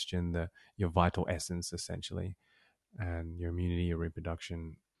digestion, your vital essence essentially, and your immunity, your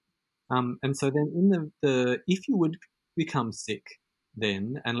reproduction. And so then in the if you would become sick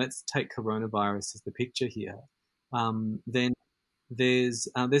then, and let's take coronavirus as the picture here, then there's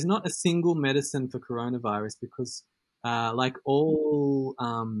not a single medicine for coronavirus because, like all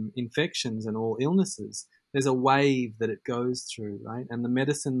infections and all illnesses, there's a wave that it goes through, right? And the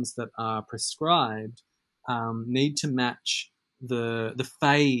medicines that are prescribed need to match the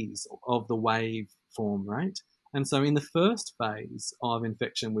phase of the wave form, right? And so, in the first phase of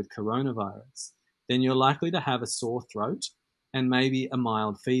infection with coronavirus, then you're likely to have a sore throat and maybe a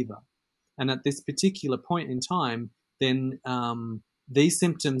mild fever. And at this particular point in time, then these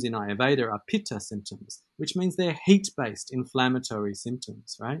symptoms in Ayurveda are pitta symptoms, which means they're heat-based inflammatory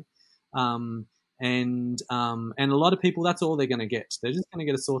symptoms, right? And a lot of people, that's all they're going to get. They're just going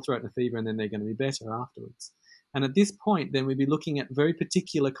to get a sore throat and a fever, and then they're going to be better afterwards. And at this point, then we'd be looking at very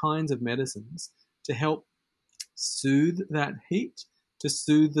particular kinds of medicines to help soothe that heat, to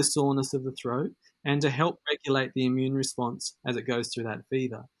soothe the soreness of the throat, and to help regulate the immune response as it goes through that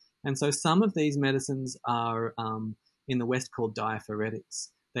fever. And so some of these medicines are in the West called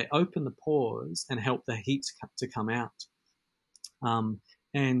diaphoretics. They open the pores and help the heat to come out.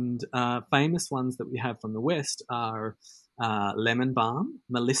 And famous ones that we have from the West are lemon balm,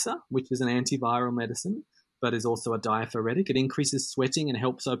 Melissa, which is an antiviral medicine, but is also a diaphoretic. It increases sweating and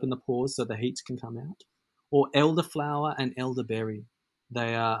helps open the pores so the heat can come out. Or elderflower and elderberry.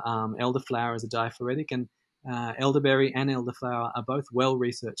 They are elderflower is a diaphoretic, and elderberry and elderflower are both well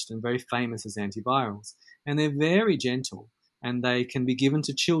researched and very famous as antivirals. And they're very gentle, and they can be given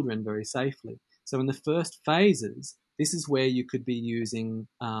to children very safely. So in the first phases, this is where you could be using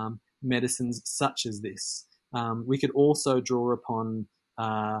medicines such as this. We could also draw upon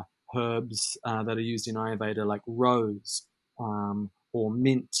herbs that are used in Ayurveda, like rose or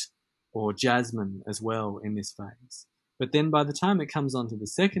mint or jasmine as well in this phase. But then by the time it comes on to the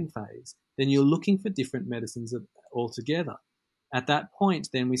second phase, then you're looking for different medicines altogether. At that point,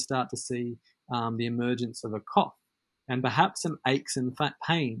 then we start to see the emergence of a cough and perhaps some aches and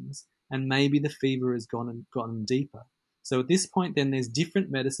pains, and maybe the fever has gotten deeper. So at this point, then there's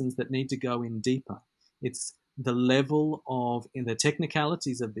different medicines that need to go in deeper. It's the level of in the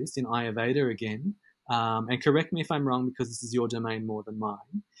technicalities of this in Ayurveda again, and correct me if I'm wrong because this is your domain more than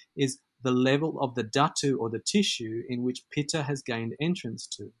mine, is the level of the dhatu or the tissue in which pitta has gained entrance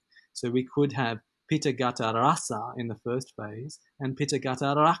to. So we could have pitta gata rasa in the first phase and pitta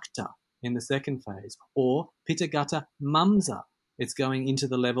gata rakta in the second phase, or pitta gata mamsa. It's going into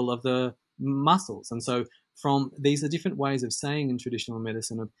the level of the muscles. And so from these are different ways of saying in traditional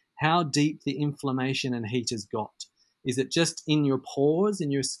medicine of how deep the inflammation and heat has got. Is it just in your pores, in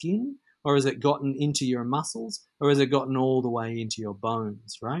your skin, or has it gotten into your muscles, or has it gotten all the way into your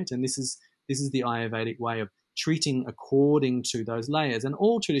bones, right? And this is the Ayurvedic way of treating according to those layers. And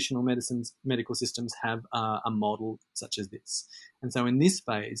all traditional medical systems have a model such as this. And so in this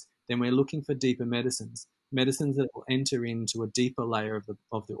phase, then we're looking for deeper medicines that will enter into a deeper layer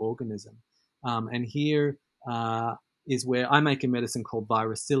of the organism. And here is where I make a medicine called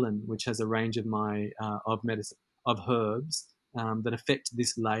viracillin, which has a range of of herbs that affect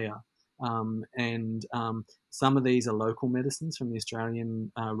this layer. And some of these are local medicines from the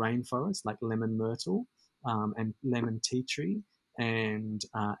Australian rainforest, like lemon myrtle and lemon tea tree and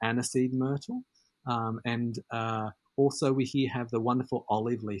aniseed myrtle. And also we here have the wonderful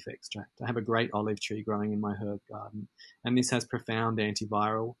olive leaf extract. I have a great olive tree growing in my herb garden, and this has profound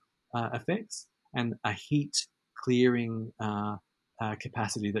antiviral effects and a heat clearing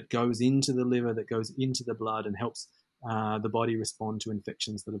capacity that goes into the liver, that goes into the blood, and helps the body respond to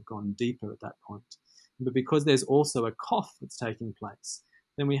infections that have gone deeper at that point. But because there's also a cough that's taking place,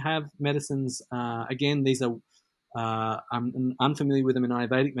 then we have medicines. Again, these are I'm unfamiliar with them in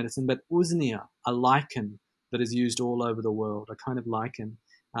Ayurvedic medicine, but usnea, a lichen that is used all over the world, a kind of lichen,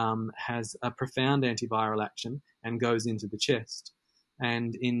 has a profound antiviral action and goes into the chest.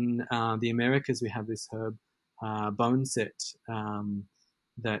 And in the Americas, we have this herb, bone set,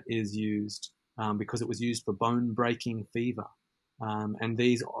 that is used because it was used for bone breaking fever. And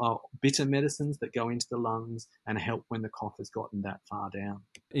these are bitter medicines that go into the lungs and help when the cough has gotten that far down.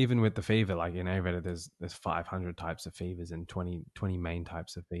 Even with the fever, like in Ayurveda, there's 500 types of fevers and 20 main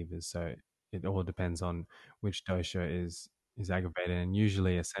types of fevers. So it all depends on which dosha is aggravated, and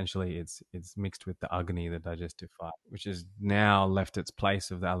usually, essentially, it's mixed with the agni, the digestive fire, which has now left its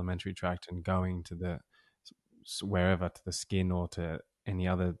place of the alimentary tract and going to the wherever, to the skin or to any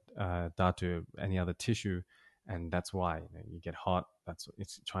other dhatu, any other tissue. And that's why you get hot. That's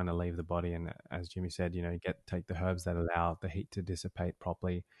it's trying to leave the body. And as Jimmy said, you take the herbs that allow the heat to dissipate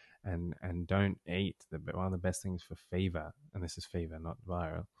properly, and don't eat. One of the best things for fever, and this is fever, not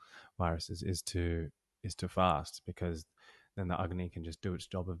viruses, is to fast, because then the agni can just do its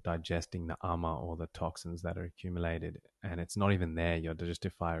job of digesting the ama, or the toxins that are accumulated, and it's not even there. Your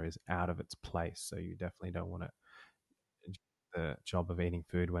digestive fire is out of its place, so you definitely don't want to the job of eating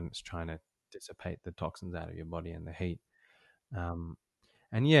food when it's trying to dissipate the toxins out of your body and the heat. Um,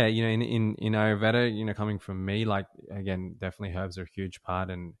 and yeah, in Ayurveda, coming from me, like, again, definitely herbs are a huge part,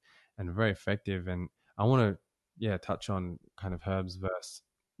 and very effective. And I want to, yeah, touch on kind of herbs versus,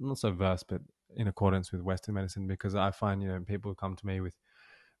 not so verse, but in accordance with Western medicine, because I find, people come to me with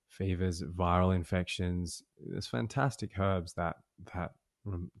fevers, viral infections. There's fantastic herbs that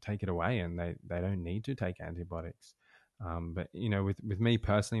take it away, and they don't need to take antibiotics. But with me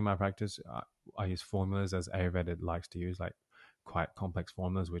personally, in my practice, I use formulas as Ayurveda likes to use, like quite complex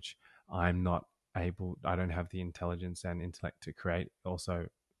formulas, which I'm not able. I don't have the intelligence and intellect to create. Also,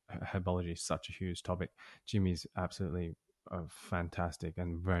 herbology is such a huge topic. Jimmy's absolutely fantastic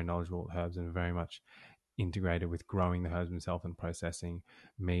and very knowledgeable at herbs, and very much integrated with growing the herbs himself and processing.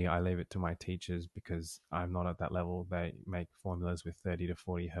 Me, I leave it to my teachers because I'm not at that level. They make formulas with 30 to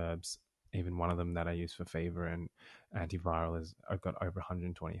 40 herbs even one of them that I use for fever and antiviral is I've got over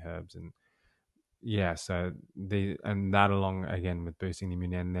 120 herbs. And yeah, so that along again with boosting the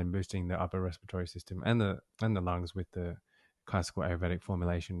immune and then boosting the upper respiratory system and the lungs with the classical Ayurvedic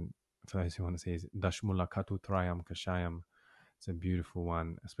formulation. For those who want to see, is Dashmula Katu Trayam Kashayam. It's a beautiful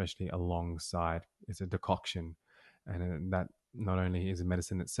one, especially alongside. It's a decoction, and that not only is a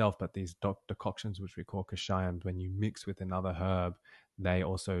medicine itself, but these decoctions, which we call kashayams, when you mix with another herb, they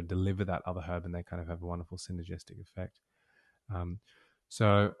also deliver that other herb, and they kind of have a wonderful synergistic effect. Um,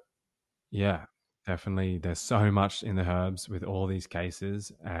 so yeah, definitely. There's so much in the herbs with all these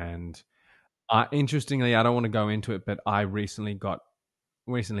cases. And interestingly, I don't want to go into it, but I recently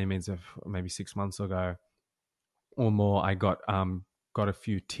means of maybe 6 months ago or more, I got a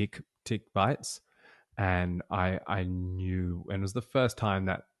few tick bites, and I knew, and it was the first time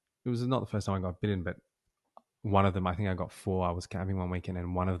that it was not the first time I got bitten, but one of them, I think I got four. I was camping one weekend,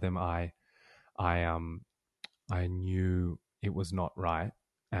 and one of them I I knew it was not right.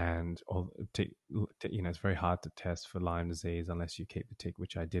 And all it's very hard to test for Lyme disease unless you keep the tick,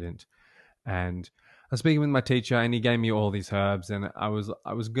 which I didn't. And I was speaking with my teacher, and he gave me all these herbs, and I was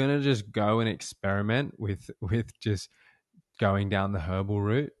gonna just go and experiment with just going down the herbal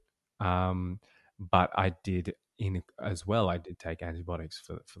route. Um, but I did in as well. I did take antibiotics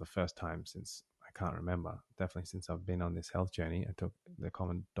for the first time since I can't remember. Definitely since I've been on this health journey. I took the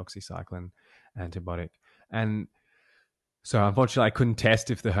common doxycycline antibiotic, and so unfortunately I couldn't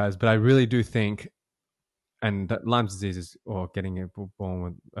test if the herbs. But I really do think, and that Lyme disease is, or getting born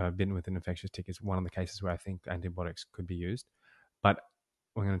with bitten with an infectious tick is one of the cases where I think antibiotics could be used. But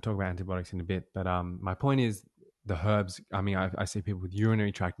we're going to talk about antibiotics in a bit. But my point is the herbs. I mean, I see people with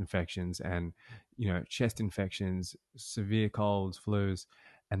urinary tract infections and chest infections, severe colds, flus,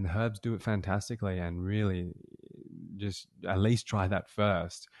 and the herbs do it fantastically. And really, just at least try that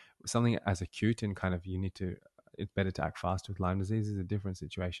first. Something as acute and kind of you need to. It's better to act fast with Lyme disease is a different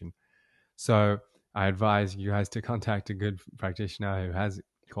situation. So I advise you guys to contact a good practitioner who has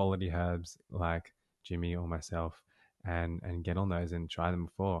quality herbs like Jimi or myself, and get on those and try them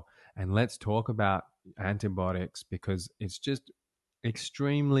before. And let's talk about antibiotics because it's just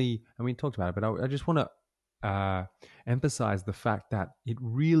extremely, and we talked about it, but I just want to emphasize the fact that it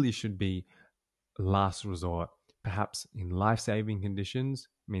really should be last resort, perhaps in life-saving conditions,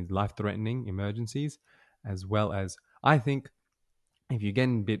 means life-threatening emergencies, as well as I think if you're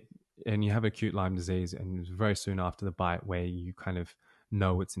getting bit and you have acute Lyme disease and it's very soon after the bite where you kind of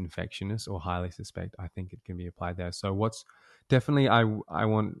know it's infectious or highly suspect, I think it can be applied there. So what's definitely I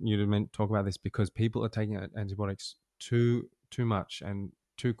want you to talk about this because people are taking antibiotics too much and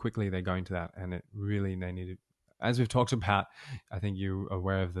too quickly. They're going to that, and it really they need it. As we've talked about, I think you're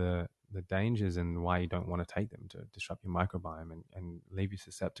aware of the dangers and why you don't want to take them to disrupt your microbiome and leave you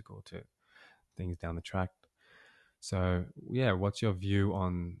susceptible to things down the track. So, yeah, what's your view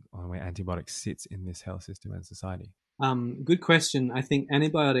on where antibiotics sits in this health system and society? Good question. I think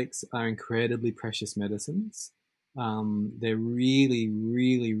antibiotics are incredibly precious medicines. They're really,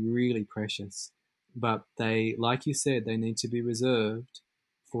 really, really precious. But they, like you said, they need to be reserved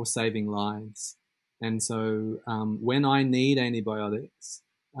for saving lives. And so when I need antibiotics,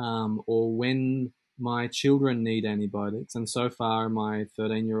 or when my children need antibiotics, and so far my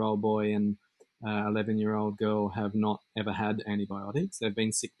 13-year-old boy and 11-year-old girl have not ever had antibiotics. They've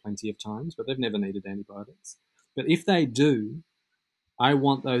been sick plenty of times, but they've never needed antibiotics. But if they do, I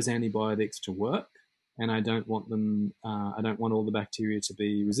want those antibiotics to work, and I don't want them. I don't want all the bacteria to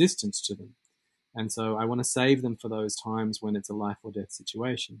be resistant to them, and so I want to save them for those times when it's a life or death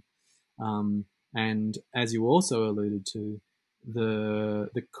situation. Um, and as you also alluded to,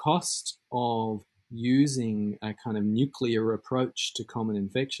 the cost of using a kind of nuclear approach to common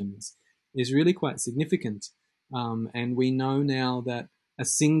infections is really quite significant. And we know now that a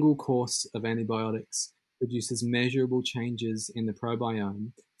single course of antibiotics produces measurable changes in the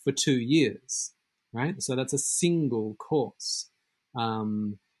probiome for 2 years, right? So that's a single course.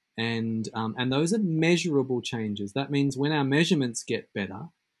 And those are measurable changes. That means when our measurements get better,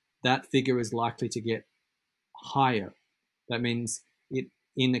 that figure is likely to get higher. That means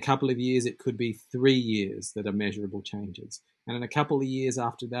in a couple of years, it could be 3 years that are measurable changes. And in a couple of years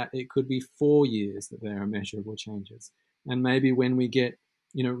after that, it could be 4 years that there are measurable changes. And maybe when we get,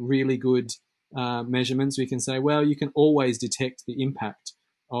 really good measurements, we can say, well, you can always detect the impact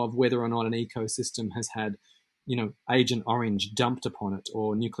of whether or not an ecosystem has had, Agent Orange dumped upon it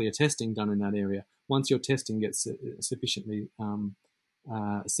or nuclear testing done in that area once your testing gets sufficiently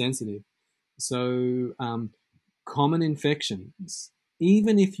sensitive. So common infections,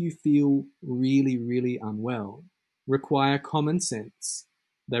 even if you feel really, really unwell, require common sense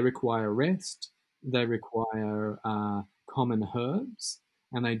they require rest, they require common herbs,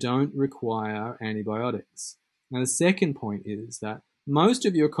 and they don't require antibiotics. Now, the second point is that most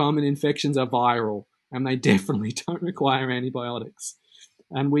of your common infections are viral, and they definitely don't require antibiotics.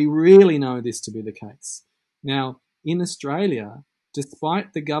 And we really know this to be the case. Now, in Australia,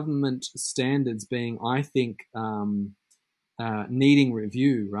 despite the government standards being, I think, needing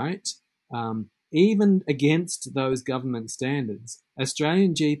review, right? Even against those government standards,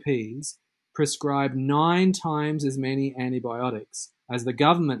 Australian GPs prescribe 9 times as many antibiotics as the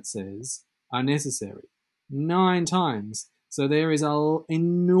government says are necessary. 9 times. So there is an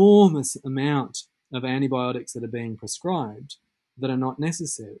enormous amount of antibiotics that are being prescribed that are not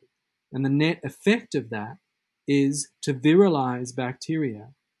necessary. And the net effect of that is to viralize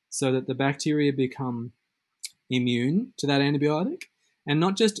bacteria so that the bacteria become immune to that antibiotic, and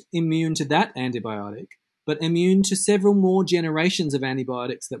not just immune to that antibiotic, but immune to several more generations of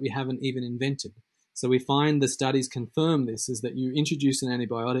antibiotics that we haven't even invented. So we find the studies confirm this, is that you introduce an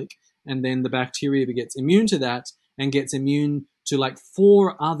antibiotic and then the bacteria gets immune to that and gets immune to like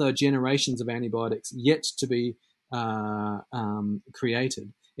 4 other generations of antibiotics yet to be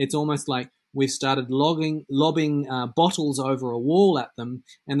created. It's almost like we've started lobbing bottles over a wall at them,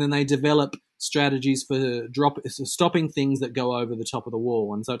 and then they develop strategies for stopping things that go over the top of the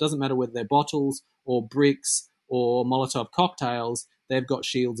wall. And so it doesn't matter whether they're bottles or bricks or Molotov cocktails, they've got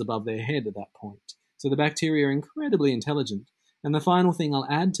shields above their head at that point. So the bacteria are incredibly intelligent. And the final thing I'll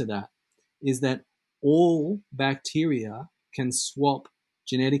add to that is that all bacteria can swap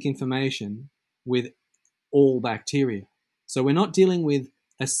genetic information with all bacteria. So we're not dealing with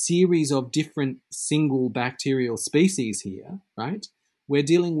a series of different single bacterial species here, right? We're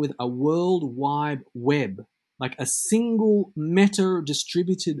dealing with a worldwide web, like a single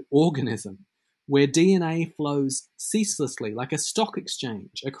meta-distributed organism where DNA flows ceaselessly, like a stock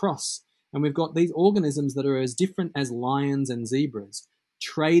exchange across. And we've got these organisms that are as different as lions and zebras,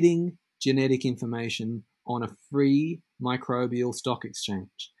 trading genetic information on a free microbial stock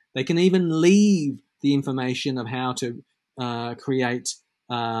exchange. They can even leave the information of how to create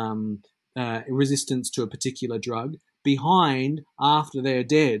resistance to a particular drug behind after they're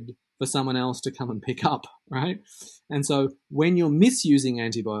dead for someone else to come and pick up, right? And so when you're misusing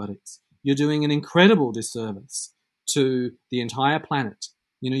antibiotics, you're doing an incredible disservice to the entire planet.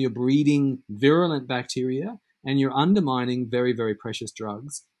 You know, you're breeding virulent bacteria and you're undermining very, very precious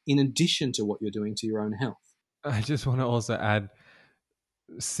drugs in addition to what you're doing to your own health. I just want to also add,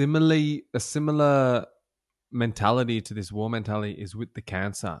 a similar mentality to this war mentality is with the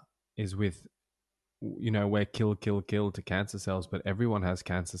cancer, is with, you know, we're kill to cancer cells, but everyone has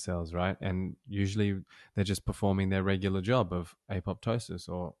cancer cells, right? And usually they're just performing their regular job of apoptosis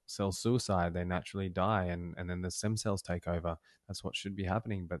or cell suicide. They naturally die, and then the stem cells take over. That's what should be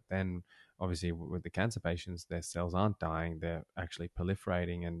happening. But then obviously with the cancer patients, their cells aren't dying. They're actually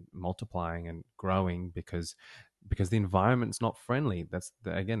proliferating and multiplying and growing because the environment's not friendly. That's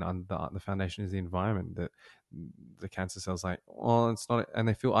again, on the foundation is the environment. That the cancer cells like, well, it's not, and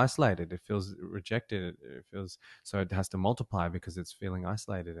they feel isolated. It feels rejected. It feels, so it has to multiply because it's feeling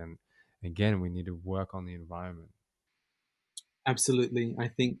isolated. And again, we need to work on the environment. Absolutely. I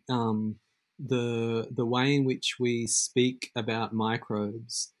think the way in which we speak about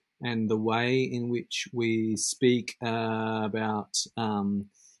microbes and the way in which we speak about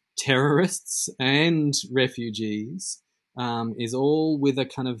terrorists and refugees is all with a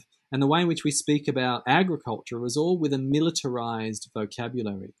kind of, and the way in which we speak about agriculture is all with a militarized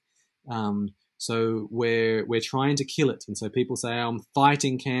vocabulary. So we're trying to kill it, and so people say, "I'm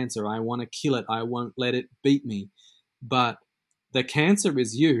fighting cancer. I want to kill it. I won't let it beat me." But the cancer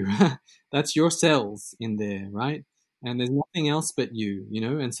is you. That's your cells in there, right? And there's nothing else but you, you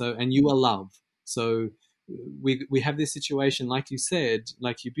know, and you are love. So we have this situation, like you said,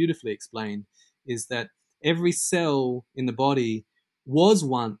 like you beautifully explained, is that every cell in the body was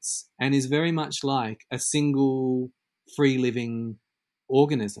once and is very much like a single free living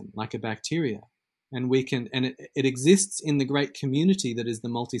organism, like a bacteria. And it exists in the great community that is the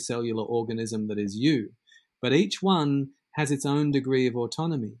multicellular organism that is you. But each one has its own degree of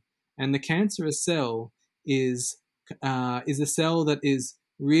autonomy. And the cancerous cell is a cell that is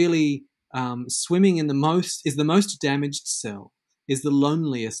really swimming in is the most damaged cell, is the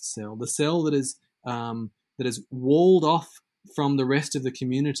loneliest cell, the cell that is walled off from the rest of the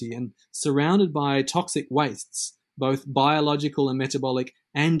community and surrounded by toxic wastes, both biological and metabolic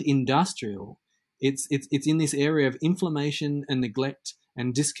and industrial. It's in this area of inflammation and neglect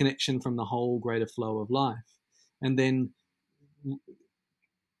and disconnection from the whole greater flow of life. And then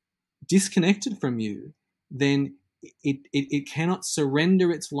disconnected from you, then it cannot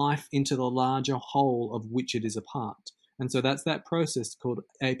surrender its life into the larger whole of which it is a part. And so that's that process called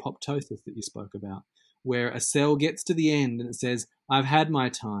apoptosis that you spoke about, where a cell gets to the end and it says, I've had my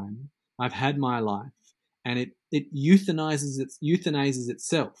time, I've had my life, and it euthanizes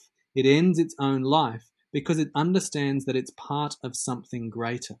itself. It ends its own life because it understands that it's part of something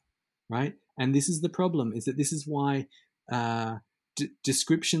greater, right? And this is the problem, is that this is why uh,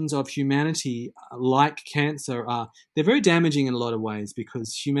 descriptions of humanity like cancer they're very damaging in a lot of ways,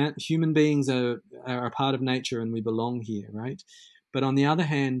 because human beings are a part of nature and we belong here, right? But on the other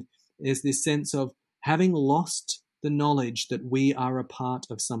hand, there's this sense of having lost the knowledge that we are a part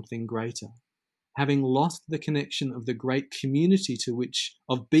of something greater, having lost the connection of the great community to which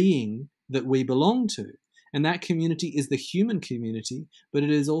of being that we belong to. And that community is the human community, but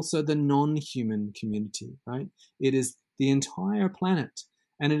it is also the non-human community, right? It is the entire planet,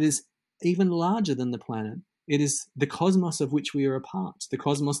 and it is even larger than the planet. It is the cosmos of which we are a part, the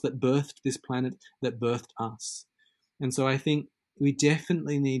cosmos that birthed this planet, that birthed us. And so I think we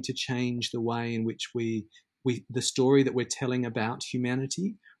definitely need to change the way in which the story that we're telling about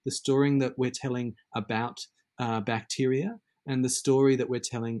humanity, the story that we're telling about bacteria, and the story that we're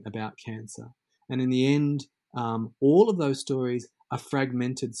telling about cancer. And in the end, all of those stories are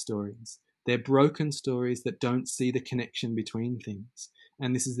fragmented stories. They're broken stories that don't see the connection between things.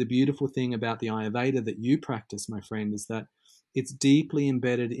 And this is the beautiful thing about the Ayurveda that you practice, my friend, is that it's deeply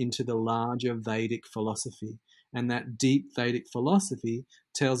embedded into the larger Vedic philosophy. And that deep Vedic philosophy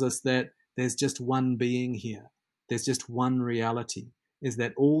tells us that there's just one being here. There's just one reality, is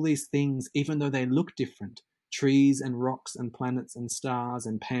that all these things, even though they look different, trees and rocks and planets and stars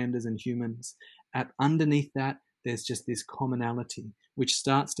and pandas and humans, underneath that, there's just this commonality, which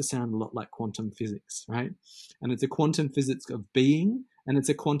starts to sound a lot like quantum physics, right? And it's a quantum physics of being, and it's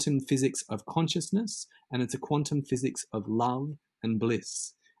a quantum physics of consciousness, and it's a quantum physics of love and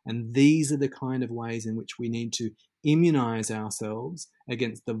bliss. And these are the kind of ways in which we need to immunize ourselves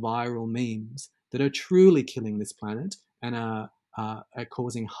against the viral memes that are truly killing this planet and are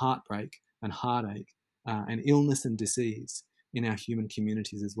causing heartbreak and heartache and illness and disease in our human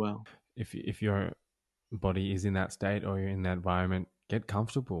communities as well. If your body is in that state or you're in that environment, get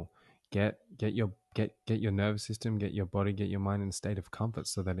comfortable. Get your nervous system, get your body, get your mind in a state of comfort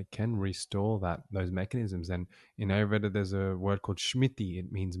so that it can restore those mechanisms. And in Ayurveda, there's a word called Shmiti.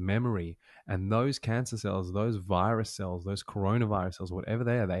 It means memory. And those cancer cells, those virus cells, those coronavirus cells, whatever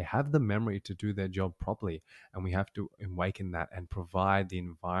they have the memory to do their job properly. And we have to awaken that and provide the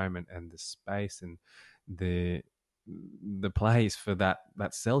environment and the space and the place for that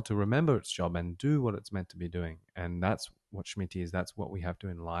cell to remember its job and do what it's meant to be doing. And that's what Schmidt is. That's what we have to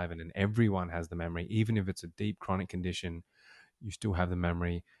enliven. And everyone has the memory, even if it's a deep chronic condition. You still have the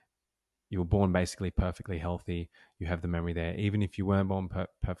memory. You were born basically perfectly healthy. You have the memory there. Even if you weren't born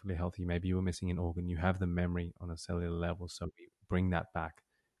perfectly healthy, maybe you were missing an organ, you have the memory on a cellular level. So we bring that back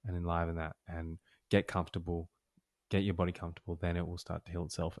and enliven that and get comfortable, get your body comfortable. Then it will start to heal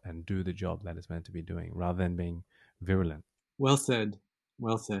itself and do the job that it's meant to be doing rather than being virulent. Well said.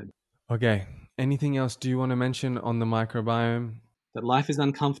 Well said. Okay. Anything else do you want to mention on the microbiome? That life is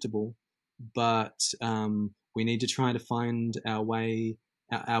uncomfortable, but we need to try to find our way,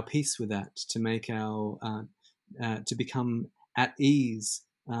 our peace with that, to make to become at ease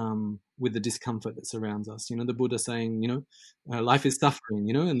with the discomfort that surrounds us. You know, the Buddha saying, life is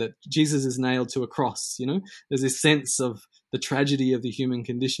suffering, and that Jesus is nailed to a cross. There's this sense of the tragedy of the human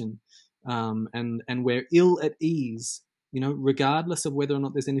condition, and we're ill at ease. Regardless of whether or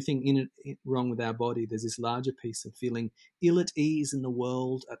not there's anything in it wrong with our body, there's this larger piece of feeling ill at ease in the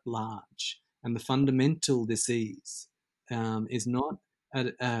world at large. And the fundamental disease is not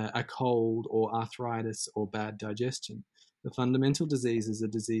a cold or arthritis or bad digestion. The fundamental disease is a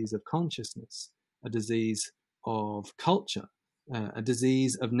disease of consciousness, a disease of culture, a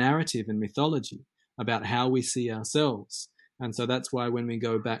disease of narrative and mythology about how we see ourselves. And so that's why when we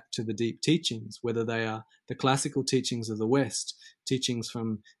go back to the deep teachings, whether they are the classical teachings of the West, teachings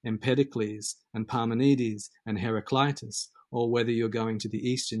from Empedocles and Parmenides and Heraclitus, or whether you're going to the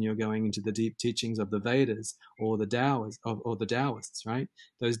East and you're going into the deep teachings of the Vedas or the Taoists, right?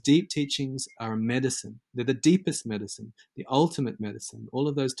 Those deep teachings are a medicine. They're the deepest medicine, the ultimate medicine. All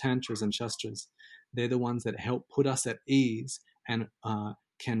of those tantras and shastras, they're the ones that help put us at ease and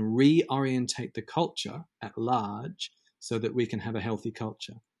can reorientate the culture at large so that we can have a healthy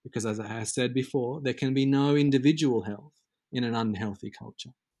culture. Because as I said before, there can be no individual health in an unhealthy culture.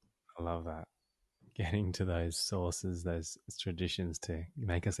 I love that. Getting to those sources, those traditions to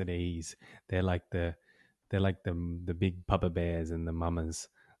make us at ease. They're like the big papa bears and the mamas.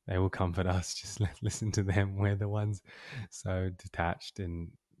 they will comfort us. Just listen to them. We're the ones so detached and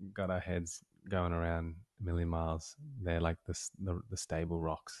got our heads going around a million miles. They're like the stable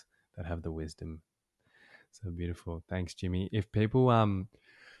rocks that have the wisdom. So beautiful. Thanks, Jimmy. If people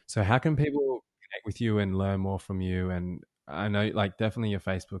so how can people connect with you and learn more from you? And I know like definitely your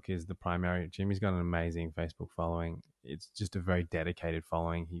Facebook is the primary. Jimmy's got an amazing Facebook following. It's just a very dedicated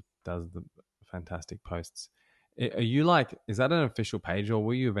following. He does the fantastic posts. Are you like, is that an official page, or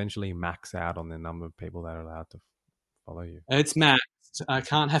will you eventually max out on the number of people that are allowed to follow you? It's maxed. I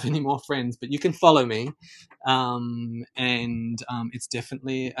can't have any more friends, but you can follow me. It's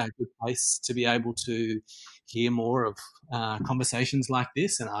definitely a good place to be able to hear more of conversations like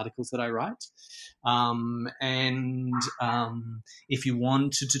this and articles that I write. If you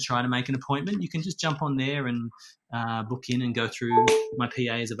wanted to try to make an appointment, you can just jump on there and book in and go through. My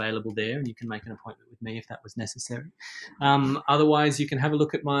PA is available there, and you can make an appointment with me if that was necessary. Otherwise, you can have a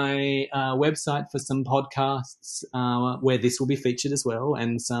look at my website for some podcasts where this will be featured as well,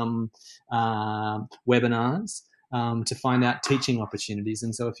 and some webinars to find out teaching opportunities.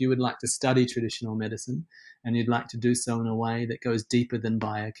 And so if you would like to study traditional medicine and you'd like to do so in a way that goes deeper than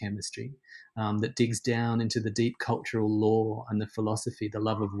biochemistry, that digs down into the deep cultural lore and the philosophy, the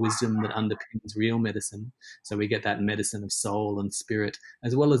love of wisdom that underpins real medicine, so we get that medicine of soul and spirit,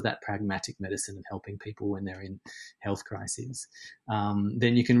 as well as that pragmatic medicine of helping people when they're in health crises,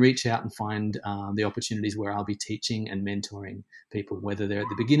 then you can reach out and find the opportunities where I'll be teaching and mentoring people, whether they're at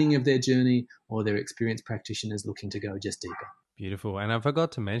the beginning of their journey or they're experienced practitioners looking to go just deeper. Beautiful. And I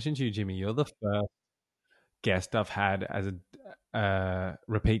forgot to mention to you, Jimmy, you're the first guest I've had as a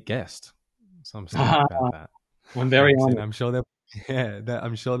repeat guest. So I'm stoked about that. I'm very Thanks. And honored. I'm sure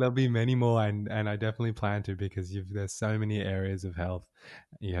I'm sure there'll be many more, and I definitely plan to, because there's so many areas of health.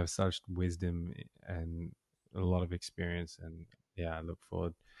 You have such wisdom and a lot of experience, and yeah, I look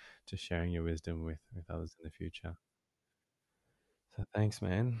forward to sharing your wisdom with others in the future. So thanks,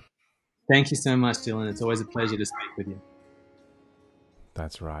 man. Thank you so much, Dylan. It's always a pleasure to speak with you.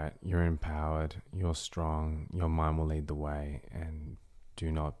 That's right. You're empowered. You're strong. Your mind will lead the way, and do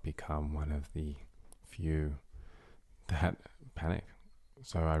not become one of the few that panic.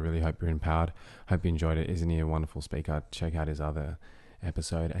 So I really hope you're empowered. Hope you enjoyed it. Isn't he a wonderful speaker? Check out his other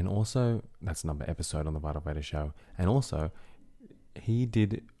episode. And also, that's another episode on the Vital Veda Show. And also, he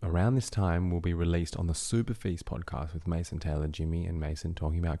did, around this time, will be released on the Super Feast podcast with Mason Taylor, Jimmy and Mason,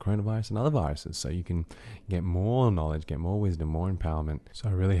 talking about coronavirus and other viruses. So you can get more knowledge, get more wisdom, more empowerment. So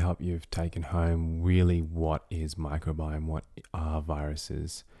I really hope you've taken home really what is microbiome, what are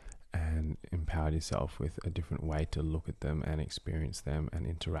viruses, and empowered yourself with a different way to look at them and experience them and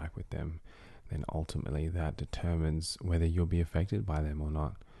interact with them. Then ultimately that determines whether you'll be affected by them or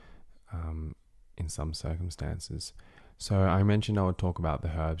not, in some circumstances. So I mentioned I would talk about the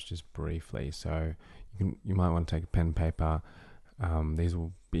herbs just briefly. So you might want to take a pen and paper. These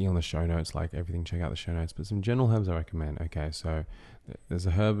will be on the show notes, like everything. Check out the show notes. But some general herbs I recommend. Okay, so there's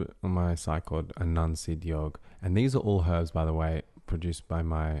a herb on my site called Anand Siddh Yog, and these are all herbs, by the way, produced by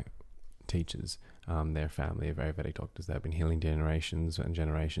my teachers. Their family are very Vedic doctors. They've been healing generations and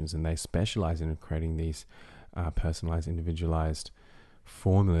generations, and they specialize in creating these personalized, individualized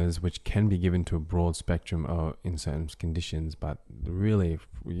formulas which can be given to a broad spectrum in certain conditions, but really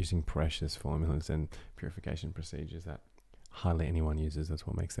we're using precious formulas and purification procedures that hardly anyone uses. That's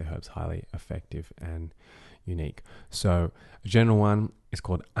what makes their herbs highly effective and unique. So a general one is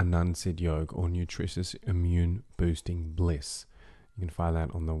called Anand Siddh Yog, or Nutritious Immune Boosting Bliss. You can find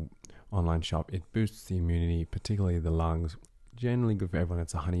that on the online shop. It boosts the immunity, particularly the lungs. Generally good for everyone.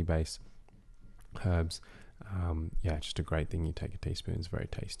 It's a honey-based herbs. Just a great thing. You take a teaspoon. It's very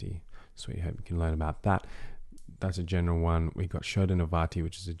tasty. Sweet herb. You can learn about that. That's a general one. We got Shodhanavati,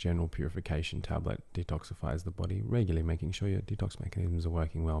 which is a general purification tablet. Detoxifies the body regularly, making sure your detox mechanisms are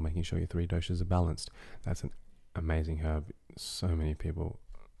working well, making sure your 3 doses are balanced. That's an amazing herb. So many people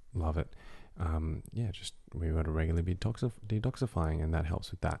love it. We got to regularly be detoxifying, and that helps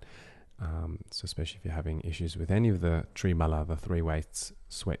with that. So especially if you're having issues with any of the tribala, the 3 wastes,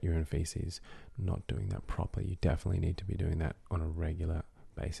 sweat, urine, feces, not doing that properly, you definitely need to be doing that on a regular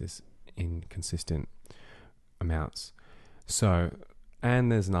basis in consistent amounts. So,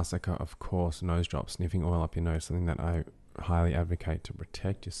 and there's Nasaka, of course, nose drop, sniffing oil up your nose, something that I highly advocate to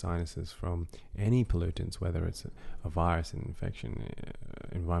protect your sinuses from any pollutants, whether it's a virus, an infection,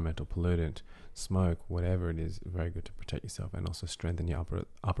 environmental pollutant, smoke, whatever it is. Very good to protect yourself, and also strengthen your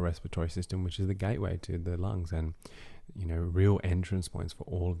upper respiratory system, which is the gateway to the lungs. And real entrance points for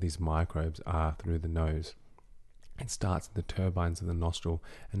all of these microbes are through the nose It starts in the turbines of the nostril,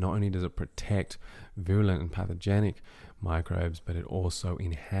 and not only does it protect virulent and pathogenic microbes, but it also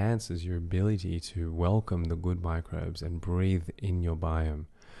enhances your ability to welcome the good microbes and breathe in your biome.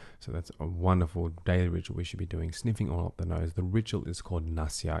 So that's a wonderful daily ritual we should be doing, sniffing all up the nose. The ritual is called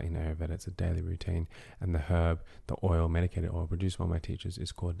nasya in Ayurveda. It's a daily routine. And the herb, the oil, medicated oil produced by my teachers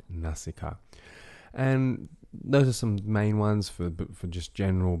is called nasika. And those are some main ones for just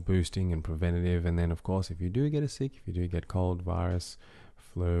general boosting and preventative. And then, of course, if you do get sick, if you do get cold, virus,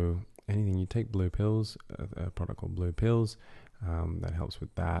 flu, anything, you take blue pills, a product called blue pills. That helps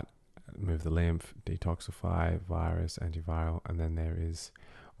with that. Move the lymph, detoxify, virus, antiviral. And then there is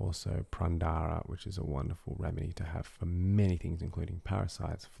also prandara, which is a wonderful remedy to have for many things, including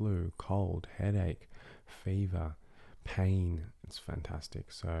parasites, flu, cold, headache, fever, pain. It's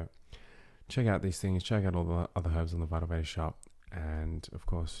fantastic. So check out these things. Check out all the other herbs on the Vital Veda shop. And of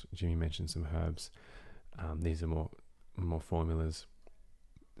course, Jimmy mentioned some herbs. These are more formulas.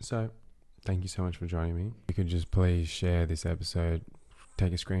 So thank you so much for joining me. You could just please share this episode,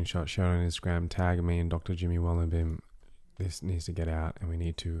 take a screenshot, share it on Instagram, tag me and Dr. Jimi Wollumbin. This needs to get out, and we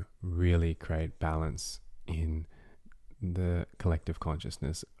need to really create balance in the collective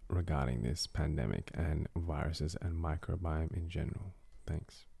consciousness regarding this pandemic and viruses and microbiome in general.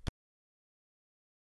 Thanks.